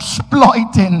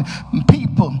 exploiting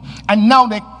people. And now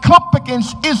they come up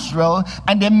against Israel,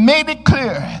 and they made it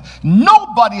clear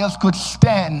nobody else could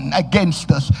stand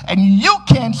against us, and you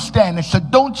can't stand it. So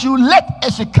don't you let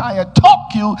Hezekiah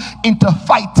talk you into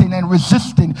fighting and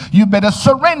resisting. You better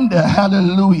surrender.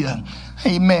 Hallelujah.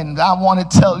 Amen. I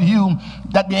want to tell you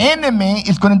that the enemy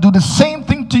is going to do the same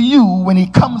thing to you when he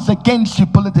comes against you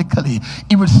politically.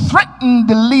 He will threaten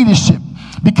the leadership,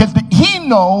 because he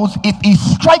knows if he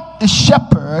strike the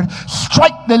shepherd,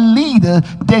 strike the leader,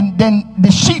 then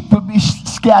the sheep will be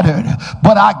scattered.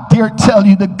 But I dare tell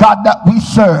you, the God that we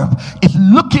serve is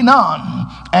looking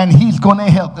on, and he's going to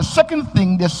help. The second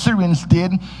thing the Syrians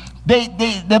did,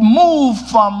 they moved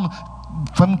from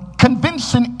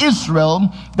convincing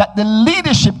Israel that the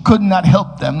leadership could not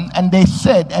help them, and they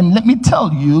said, and let me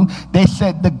tell you, they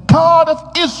said, the God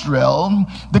of Israel,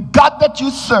 the God that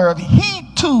you serve, he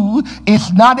too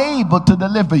is not able to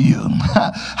deliver you.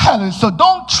 So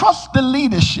don't trust the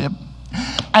leadership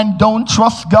and don't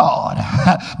trust God,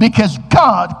 because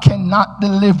God cannot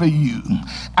deliver you.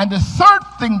 And the third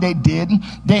thing they did,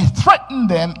 they threatened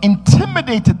them,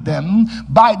 intimidated them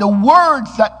by the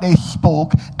words that they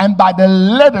spoke and by the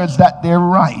letters that they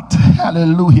write.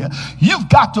 Hallelujah. You've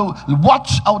got to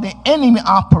watch how the enemy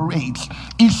operates.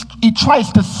 He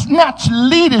tries to snatch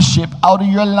leadership out of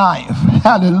your life.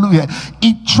 Hallelujah.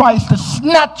 He tries to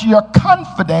snatch your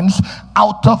confidence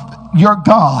out of your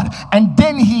God, and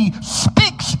then he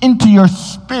speaks into your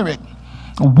spirit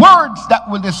words that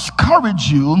will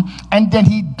discourage you, and then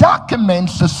he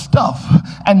documents the stuff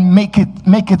and make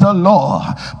it a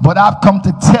law. But I've come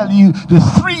to tell you, the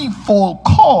threefold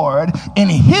cord in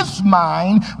his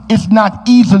mind is not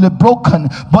easily broken,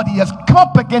 but he has come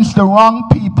up against the wrong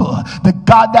people. The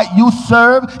God that you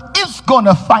serve is going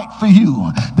to fight for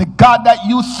you. The God that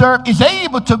you serve is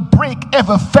able to break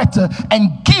every fetter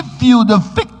and give you the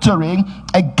victory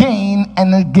again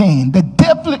and again. The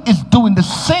devil is doing the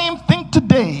same thing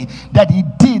today that he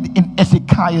did in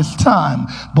Hezekiah's time.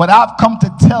 But I've come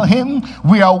to tell him,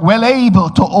 we are well able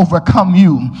to overcome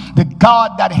you. The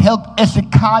God that helped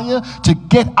Hezekiah to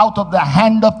get out of the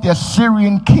hand of the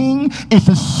Assyrian king is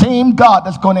the same God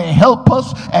that's going to help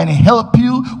us and help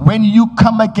you when you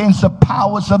come against the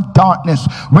powers of darkness,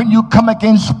 when you come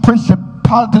against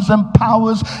principalities and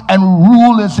powers and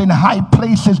rulers in high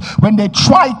places, when they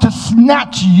try to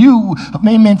snatch you,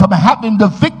 amen, from having the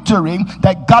victory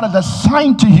that God has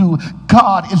assigned to you.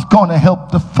 God is going to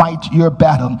help to fight your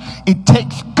battle. It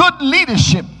takes good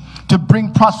leadership to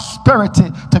bring prosperity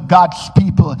to God's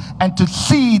people and to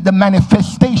see the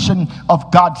manifestation of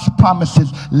God's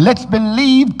promises. Let's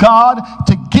believe God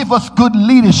to give us good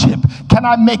leadership. Can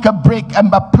I make a break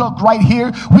and a plug right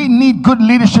here? We need good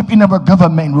leadership in our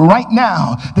government right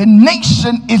now. The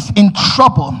nation is in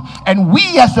trouble, and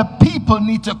we as a people people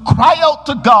need to cry out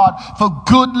to God for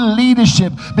good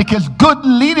leadership, because good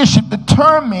leadership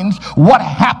determines what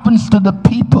happens to the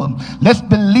people. Let's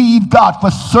believe God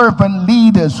for servant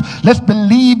leaders. Let's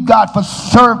believe God for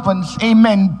servants,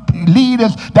 amen,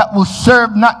 leaders that will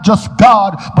serve not just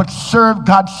God, but serve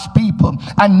God's people,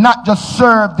 and not just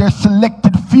serve their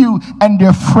selected few and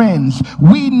their friends.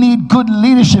 We need good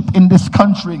leadership in this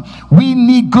country. We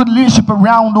need good leadership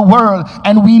around the world,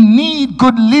 and we need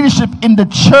good leadership in the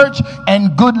church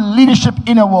and good leadership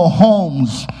in our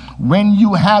homes. When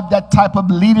you have that type of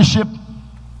leadership,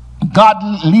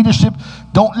 God leadership,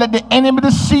 don't let the enemy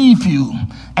deceive you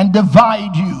and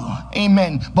divide you.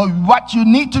 Amen. But what you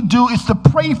need to do is to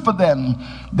pray for them,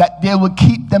 that they will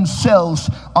keep themselves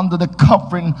under the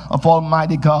covering of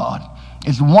Almighty God.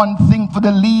 It's one thing for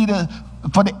the leader,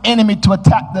 for the enemy to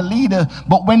attack the leader,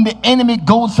 but when the enemy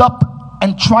goes up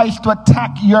and tries to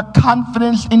attack your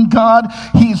confidence in God,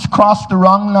 he has crossed the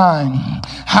wrong line.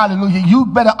 Hallelujah. You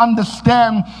better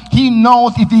understand, he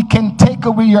knows if he can take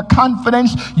away your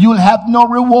confidence, you'll have no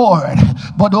reward.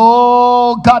 But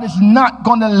oh, God is not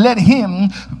going to let him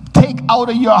take out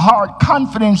of your heart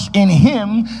confidence in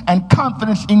him and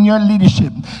confidence in your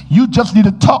leadership. You just need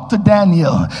to talk to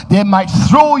Daniel. They might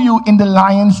throw you in the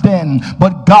lion's den,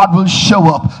 but God will show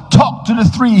up. Talk to the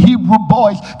 3 Hebrew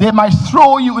boys. They might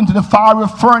throw you into the fiery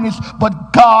furnace,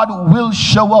 but God will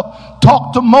show up.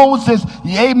 Talk to Moses.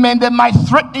 Amen. They might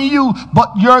threaten you,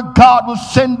 but your God will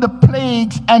send the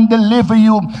plagues and deliver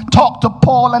you. Talk to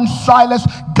Paul and Silas.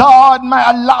 God might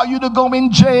allow you to go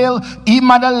in jail. He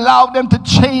might allow them to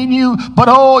chain you, but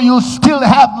oh, you'll still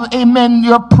have, amen,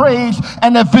 your praise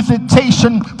and a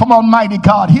visitation from Almighty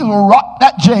God. He'll rock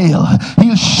that jail.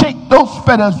 He'll shake those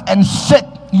fetters and set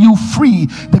you free.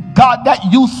 The God that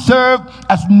you serve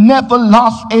has never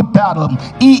lost a battle.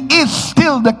 He is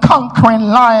still the conquering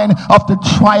lion of the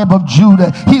tribe of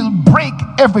Judah. He'll break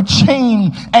every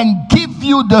chain and give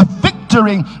you the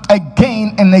victory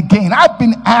again and again. I've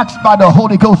been asked by the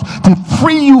Holy Ghost to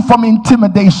free you from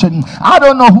intimidation. I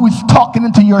don't know who is talking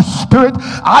into your spirit.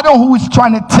 I don't know who is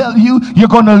trying to tell you you're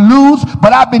going to lose,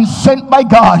 but I've been sent by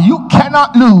God. You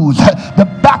cannot lose.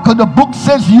 The back of the book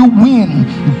says you win.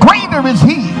 Greater is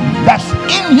he that's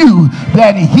in you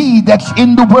than he that's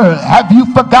in the world. Have you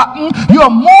forgotten? You are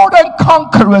more than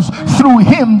conquerors through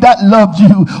him that loves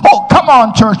you. Oh, come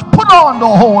on, church. Put on the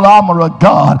whole armor of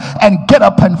God and get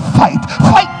up and fight.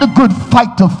 Fight the good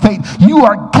fight of faith. You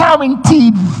are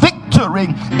guaranteed victory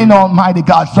in Almighty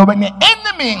God. So when the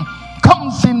enemy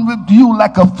comes in with you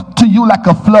like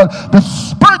a flood, the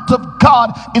Spirit of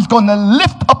God is going to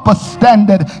lift up a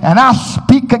standard, and I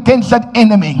speak against that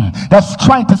enemy that's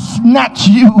trying to snatch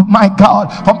you, my God,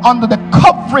 from under the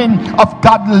covering of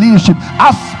godly leadership.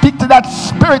 I speak to that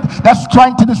spirit that's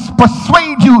trying to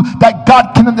persuade you that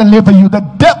God cannot deliver you. The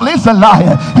devil is a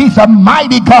liar. He's a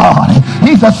mighty God.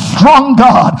 He's a strong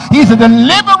God. He's a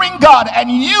delivering God, and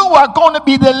you are going to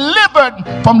be delivered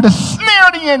from the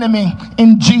snare of the enemy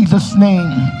in Jesus' name.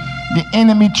 The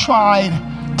enemy tried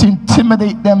to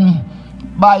intimidate them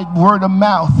by word of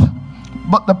mouth,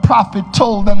 but the prophet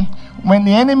told them, when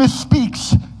the enemy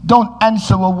speaks, don't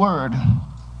answer a word.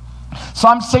 So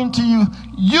I'm saying to you,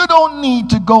 you don't need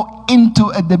to go into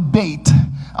a debate,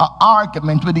 an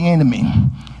argument with the enemy.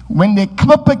 When they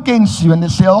come up against you and they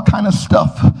say all kind of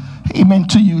stuff, amen,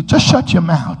 to you, just shut your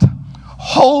mouth.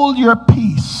 Hold your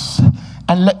peace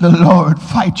and let the Lord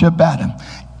fight your battle.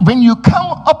 When you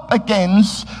come up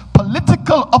against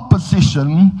political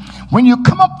opposition, when you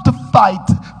come up to fight,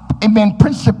 amen,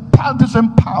 principalities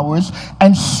and powers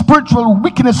and spiritual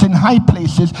wickedness in high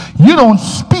places, you don't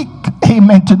speak,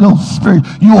 amen, to those spirits.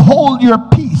 You hold your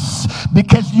peace,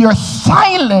 because your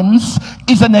silence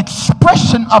is an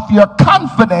expression of your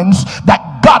confidence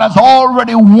that God has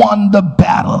already won the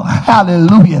battle.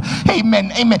 Hallelujah.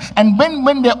 Amen. Amen. And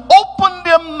when they open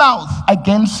their mouth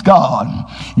against God,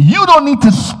 you don't need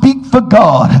to speak for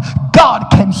God. God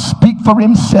can speak for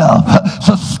himself.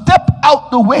 So step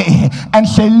out the way and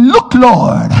say, look,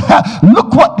 Lord,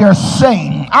 look what they're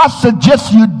saying. I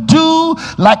suggest you do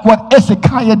like what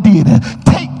Hezekiah did.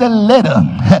 Take the letter,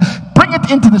 bring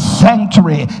it into the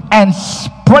sanctuary, and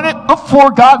spread it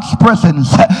before God's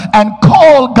presence and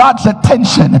call God's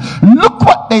attention. Look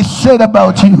what they said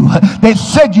about you. They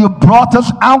said you brought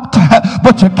us out,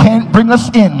 but you can't bring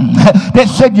us in. They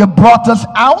said you brought us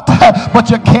out, but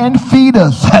you can't feed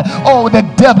us. Oh, the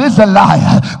devil is a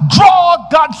liar. Draw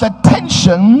God's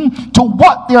attention to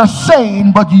what they're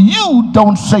saying, but you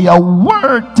don't say a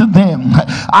word to them.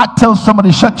 I tell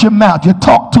somebody, shut your mouth. You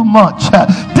talk too much.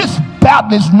 This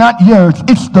battle is not yours,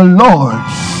 it's the Lord's.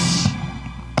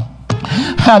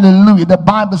 Hallelujah. The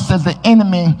Bible says the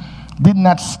enemy did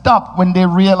not stop when they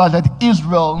realized that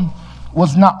Israel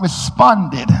was not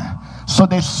responded. So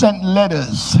they sent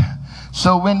letters.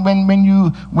 So when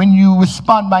you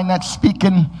respond by not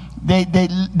speaking, they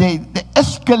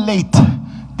escalate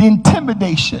the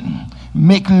intimidation,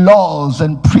 make laws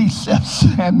and precepts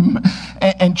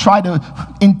and try to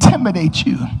intimidate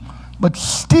you. But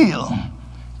still,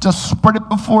 just spread it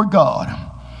before God.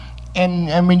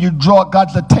 And when you draw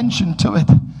God's attention to it,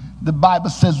 the Bible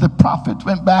says the prophet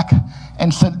went back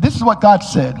and said, this is what God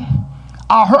said.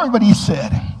 I heard what he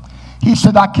said. He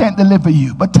said, I can't deliver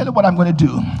you. But tell you what I'm going to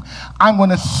do. I'm going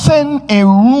to send a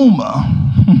rumor.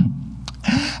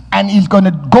 And he's going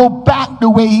to go back the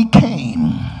way he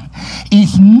came.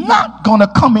 He's not going to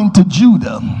come into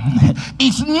Judah.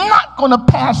 He's not going to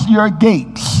pass your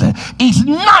gates. He's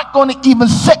not going to even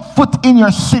set foot in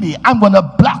your city. I'm going to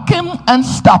block him and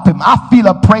stop him. I feel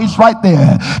a praise right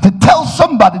there to tell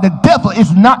somebody the devil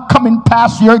is not coming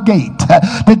past your gate.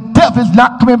 The devil is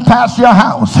not coming past your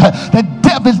house. The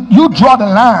devil is, you draw the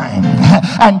line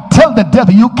and tell the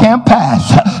devil you can't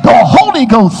pass. The Holy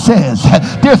Ghost says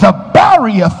there's a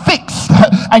barrier fixed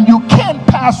and you can't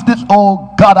pass this.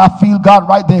 Oh God, I feel God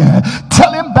right there.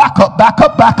 Tell him back up, back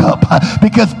up, back up.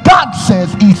 Because God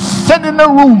says he's sending a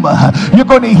rumor. You're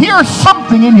going to hear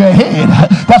something in your head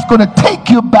that's going to take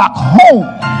you back home.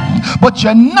 But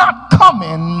you're not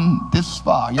coming this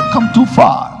far. You've come too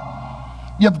far.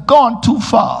 You've gone too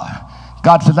far.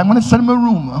 God says, I'm going to send him a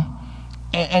rumor.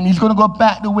 And he's going to go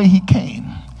back the way he came.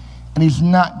 And he's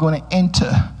not going to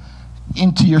enter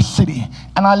into your city.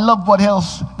 And I love what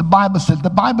else the Bible says. The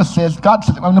Bible says, God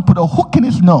says, I'm going to put a hook in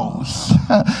his nose.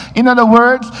 In other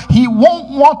words, he won't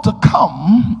want to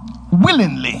come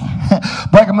willingly,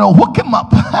 but I'm going to hook him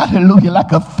up, hallelujah,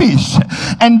 like a fish.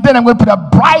 And then I'm going to put a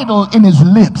bridle in his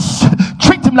lips,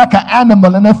 treat him like an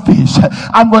animal and a fish.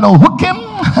 I'm going to hook him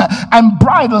and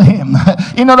bridle him.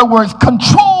 In other words,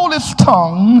 control his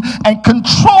tongue and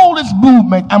control his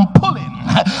movement and pull him.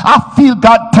 I feel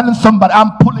God telling somebody,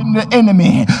 I'm pulling the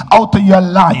enemy out of your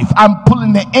life. I'm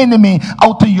pulling the enemy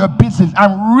out of your business.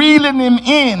 I'm reeling him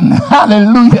in.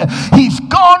 Hallelujah. He's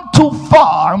gone too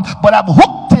far, but I've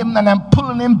hooked him and I'm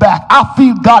pulling him back. I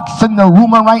feel God sending a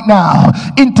rumor right now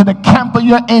into the camp of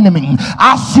your enemy.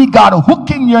 I see God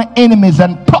hooking your enemies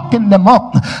and plucking them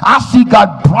up. I see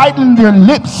God bridling their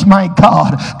lips, my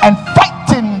God, and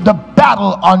fighting the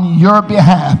battle on your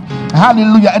behalf.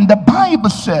 Hallelujah. And the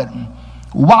Bible said,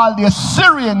 while the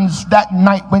Assyrians that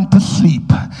night went to sleep,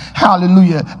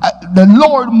 hallelujah, the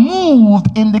Lord moved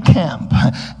in the camp,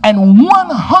 and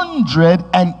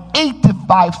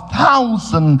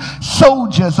 185,000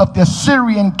 soldiers of the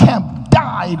Assyrian camp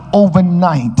died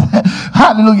overnight.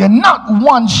 Hallelujah. Not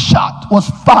one shot was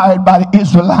fired by the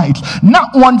Israelites.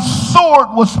 Not one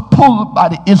sword was pulled by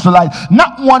the Israelites.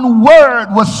 Not one word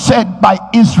was said by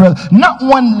Israel. Not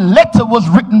one letter was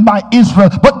written by Israel.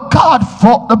 But God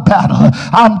fought the battle.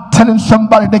 I'm telling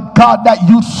somebody, the God that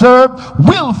you serve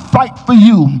will fight for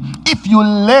you if you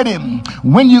let him.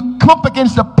 When you come up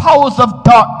against the powers of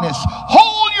darkness,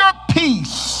 hold your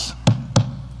peace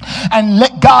and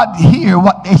let God hear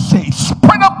what they say.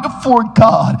 Spread up before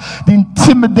God the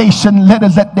intimidation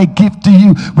letters that they give to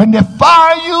you. When they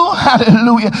fire you,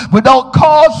 hallelujah, without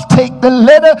cause, take the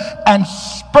letter and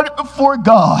spread it before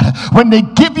God. When they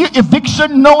give you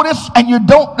eviction notice and you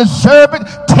don't deserve it,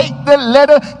 take the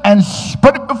letter and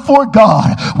spread it before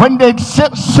God. When they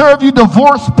serve you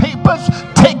divorce papers,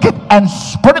 take it and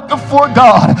spread it before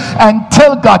God and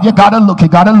tell God, you gotta look, you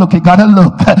gotta look, you gotta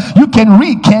look. You can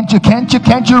read, can't you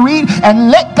read?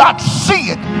 And let God see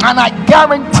it. And I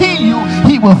guarantee you,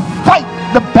 he will fight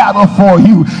the battle for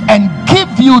you and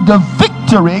give you the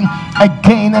victory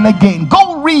again and again.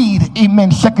 Go read,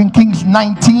 amen, 2 Kings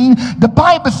 19. The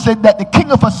Bible said that the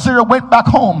king of Assyria went back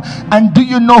home. And do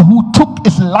you know who took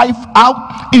his life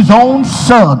out? His own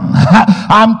son.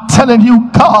 I'm telling you,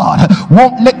 God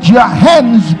won't let your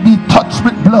hands be touched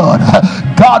with blood.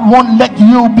 God won't let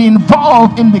you be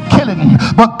involved in the killing,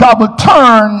 but God will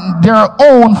turn their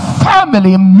own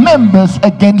family members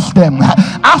against them.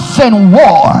 I send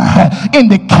war in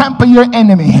the camp of your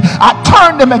enemy. I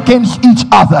turn them against each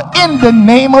other in the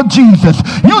name of Jesus.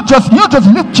 You just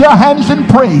lift your hands in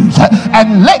praise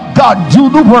and let God do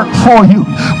the work for you.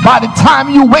 By the time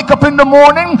you wake up in the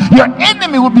morning, your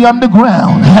enemy will be on the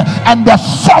ground, and the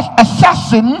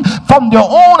assassin from their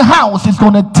own house is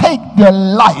going to take their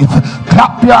life.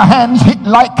 Clap your hands, hit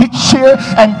like, hit share,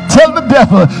 and tell the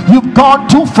devil, you've gone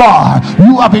too far.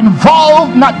 You have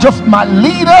involved not just my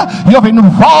leader, you have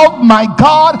involved my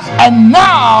God, and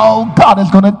now God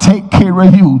is going to take care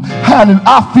of you. Hallelujah.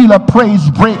 I feel a praise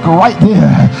break right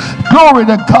there. Glory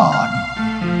to God.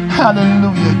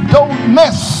 Hallelujah. Don't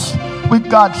mess with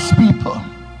God's people.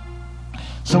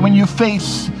 So when you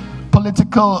face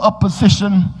political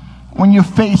opposition, when you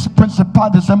face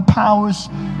principalities and powers,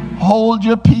 hold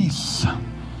your peace.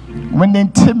 When they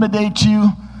intimidate you,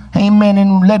 amen,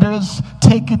 in letters,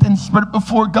 take it and spread it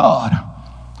before God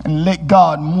and let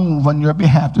God move on your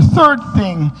behalf. The third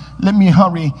thing, let me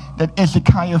hurry, that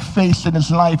Hezekiah faced in his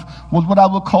life was what I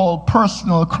would call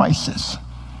personal crisis.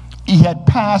 He had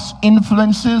past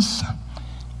influences,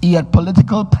 he had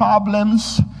political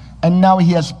problems, and now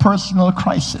he has personal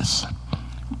crisis.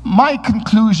 My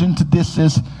conclusion to this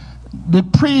is the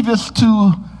previous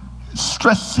two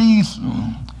stress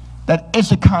seasons that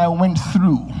Hezekiah went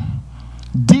through,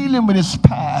 dealing with his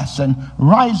past and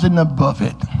rising above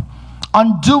it,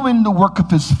 undoing the work of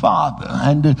his father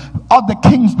and the other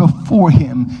kings before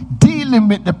him, dealing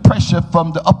with the pressure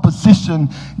from the opposition,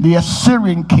 the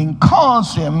Assyrian king,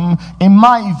 caused him, in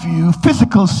my view,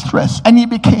 physical stress, and he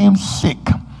became sick.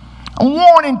 I'm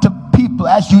warning to people,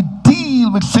 as you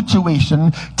deal with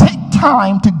situation, take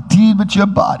time to deal with your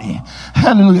body.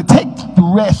 Hallelujah. Take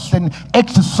rest and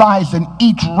exercise and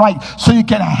eat right so you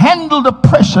can handle the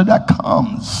pressure that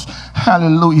comes.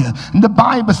 Hallelujah. And the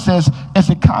Bible says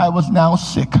Hezekiah was now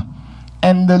sick.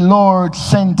 And the Lord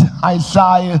sent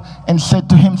Isaiah and said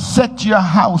to him, set your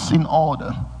house in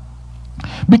order,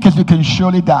 because you can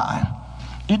surely die.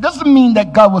 It doesn't mean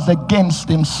that God was against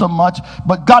him so much,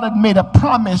 but God had made a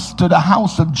promise to the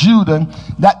house of Judah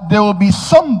that there will be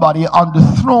somebody on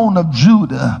the throne of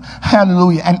Judah.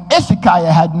 Hallelujah. And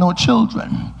Hezekiah had no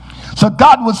children. So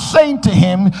God was saying to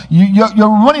him, you're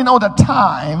running out of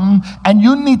time, and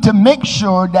you need to make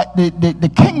sure that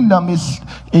the kingdom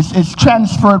is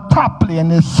transferred properly, and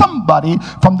there's somebody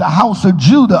from the house of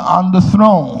Judah on the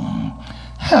throne.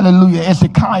 Hallelujah.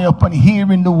 Hezekiah, upon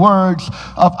hearing the words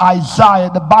of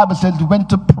Isaiah, the Bible says he went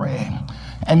to pray.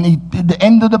 And at the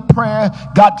end of the prayer,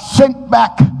 God sent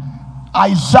back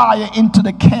Isaiah into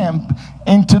the camp,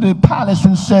 into the palace,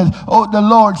 and says, oh, the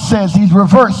Lord says he's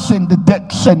reversing the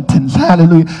death sentence.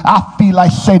 Hallelujah. I feel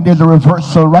like saying there's a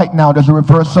reversal right now. There's a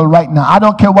reversal right now. I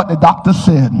don't care what the doctor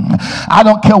said. I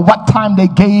don't care what time they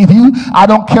gave you. I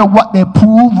don't care what they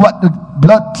proved, what the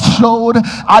blood showed.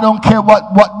 I don't care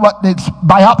what the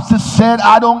biopsy said.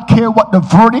 I don't care what the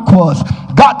verdict was.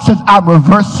 God says, I'm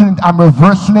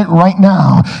reversing it right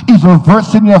now. He's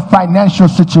reversing your financial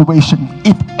situation.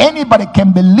 If anybody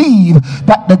can believe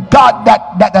that the God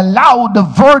that allowed the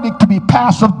verdict to be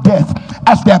passed of death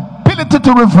has the ability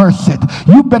to reverse it,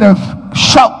 you better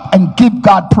shout and give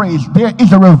God praise. There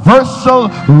is a reversal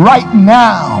right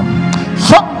now.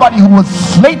 Somebody who was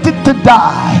slated to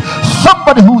die,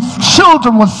 somebody whose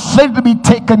children was slated to be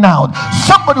taken out,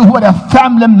 somebody who had a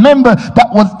family member that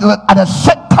was at a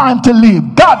set time to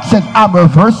live. God says, I'm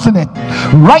reversing it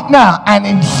right now, and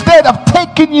instead of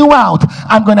taking you out,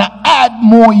 I'm going to add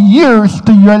more years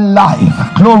to your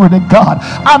life. Glory to God.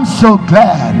 I'm so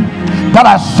glad that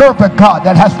I serve a God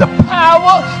that has the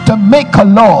power to make a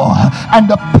law and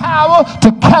the power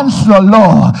to cancel a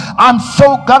law. I'm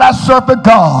so glad I serve a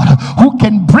God who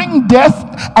can bring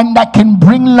death and that can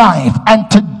bring life. And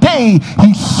today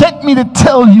he sent me to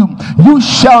tell you, you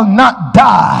shall not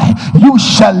die, you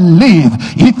shall live.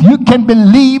 If you can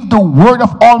believe the word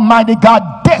of Almighty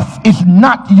God, death is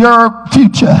not your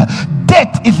future.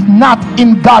 Death is not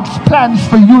in God's plans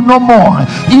for you no more.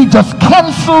 He just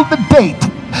canceled the date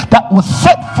that was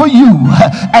set for you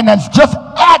and has just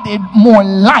added more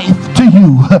life to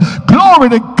you. Glory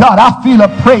to God. I feel a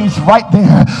praise right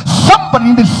there.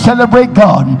 Somebody needs to celebrate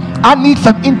God. I need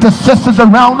some intercessors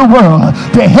around the world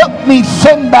to help me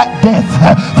send back death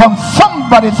from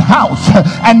somebody's house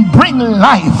and bring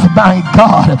life, by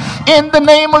God, in the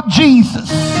name of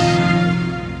Jesus.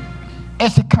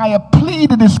 Hezekiah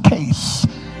pleaded his case,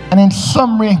 and in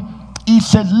summary he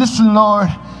said, listen, Lord,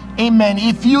 amen,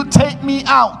 if you take me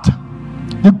out,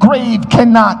 the grave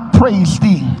cannot praise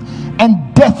thee,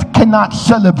 and death cannot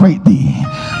celebrate thee.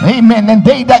 Amen. And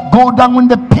they that go down in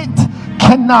the pit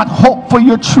cannot hope for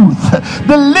your truth.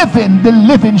 The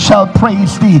living shall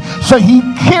praise thee. So he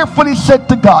carefully said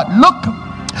to God, look,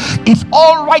 it's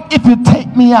all right if you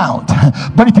take me out,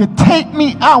 but if you take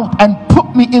me out and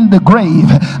put me in the grave,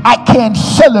 I can't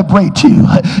celebrate you.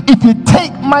 If you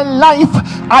take my life,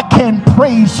 I can't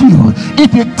praise you.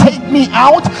 If you take me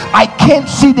out, I can't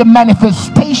see the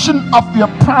manifestation of your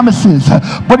promises.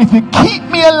 But if you keep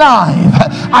me alive,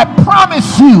 I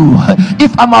promise you,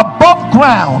 if I'm above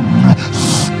ground,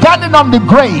 standing on the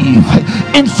grave,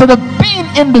 instead of being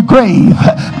in the grave,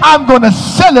 I'm going to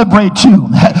celebrate you.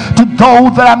 To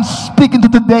those that I'm speaking to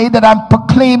today, that I'm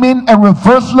claiming a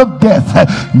reversal of death,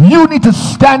 you need to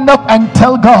stand up and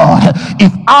tell God,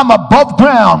 if I'm above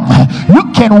ground,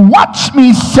 you can watch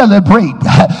me celebrate.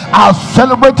 I'll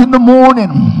celebrate in the morning.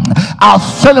 I'll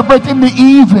celebrate in the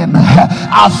evening.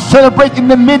 I'll celebrate in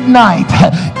the midnight.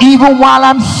 Even while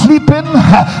I'm sleeping,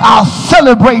 I'll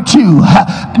celebrate you.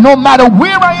 No matter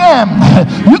where I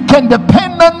am, you can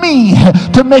depend on me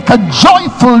to make a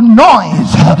joyful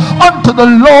noise unto the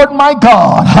Lord my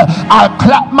God. I'll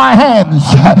clap my hands.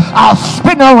 I'll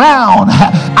spin around.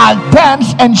 I'll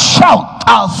dance and shout.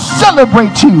 I'll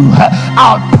celebrate you.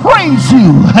 I'll praise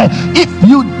you. If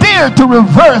you dare to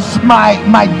reverse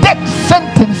my death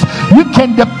sentence, you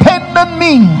can depend on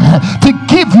me to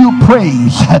give you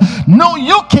praise. No,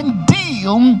 you can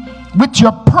deal with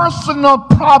your personal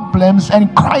problems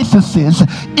and crises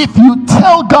if you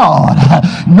tell God,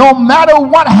 no matter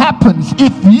what happens,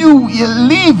 if you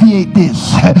alleviate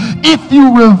this, if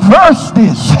you reverse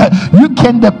this, you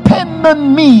can depend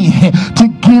on me to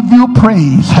give you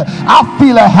praise. I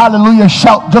feel a hallelujah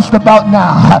shout just about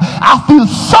now. I feel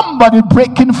somebody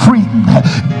breaking free,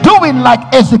 doing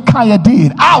like Hezekiah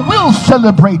did. I will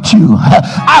celebrate you.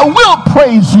 I will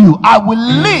praise you. I will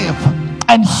live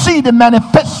and see the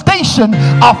manifestation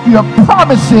of your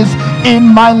promises in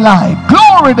my life.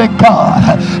 Glory to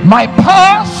God. My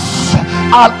past,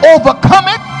 I'll overcome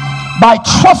it by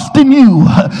trusting you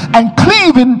and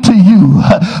cleaving to you.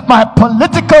 My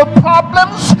political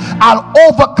problems, I'll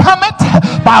overcome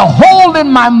it by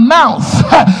holding my mouth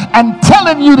and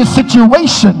telling you the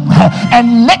situation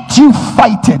and let you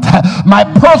fight it. My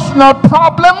personal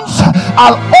problems,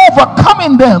 I'll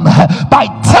overcome them by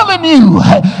telling you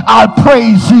I'll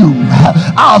praise you,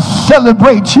 I'll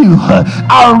celebrate you,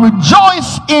 I'll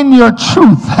rejoice in your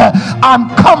truth. I'm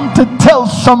come to tell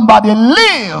somebody,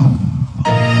 live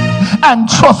and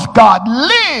trust God.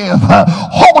 Live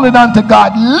holding on to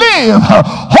God. Live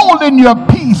holding your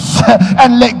peace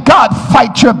and let God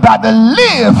fight your battle.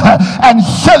 Live and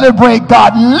celebrate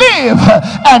God. Live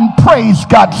and praise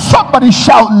God. Somebody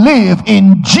shout live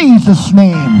in Jesus'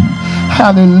 name.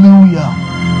 Hallelujah.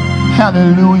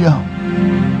 Hallelujah.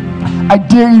 I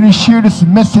dare you to share this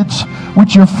message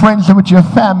with your friends and with your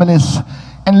families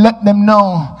and let them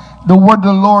know the word of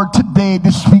the Lord today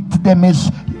to speak to them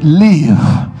is live.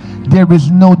 There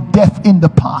is no death in the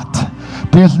pot.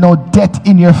 There's no death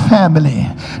in your family.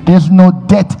 There's no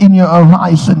death in your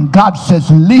horizon. God says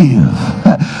live.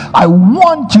 I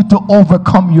want you to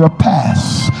overcome your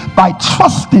past by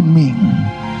trusting me.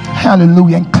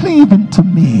 Hallelujah. And cleaving to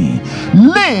me.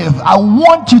 Live. I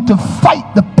want you to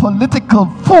fight the political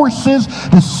forces,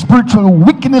 the spiritual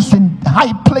wickedness in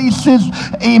high places.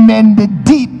 Amen. The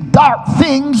deep dark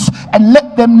things, and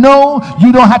let them know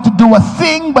you don't have to do a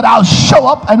thing, but I'll show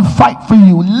up and fight for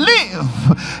you.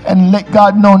 Live and let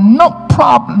God know no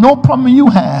problem you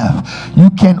have, you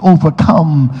can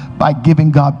overcome by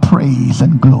giving God praise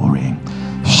and glory.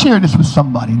 Share this with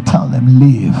somebody and tell them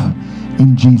live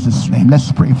in Jesus' name. Let's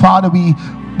pray. Father, we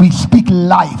speak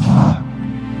life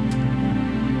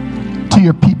to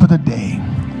your people today.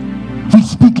 We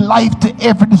speak life to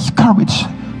every discouraged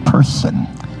person.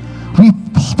 We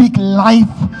speak life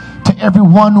to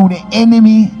everyone who the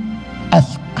enemy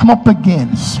has come up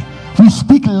against. We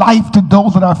speak life to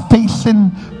those that are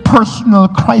facing personal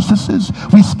crises.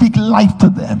 We speak life to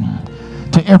them.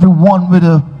 To everyone with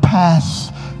a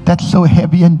past that's so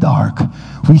heavy and dark,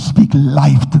 we speak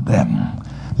life to them.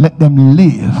 Let them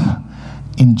live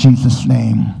in Jesus'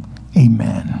 name.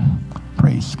 Amen.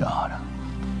 Praise God.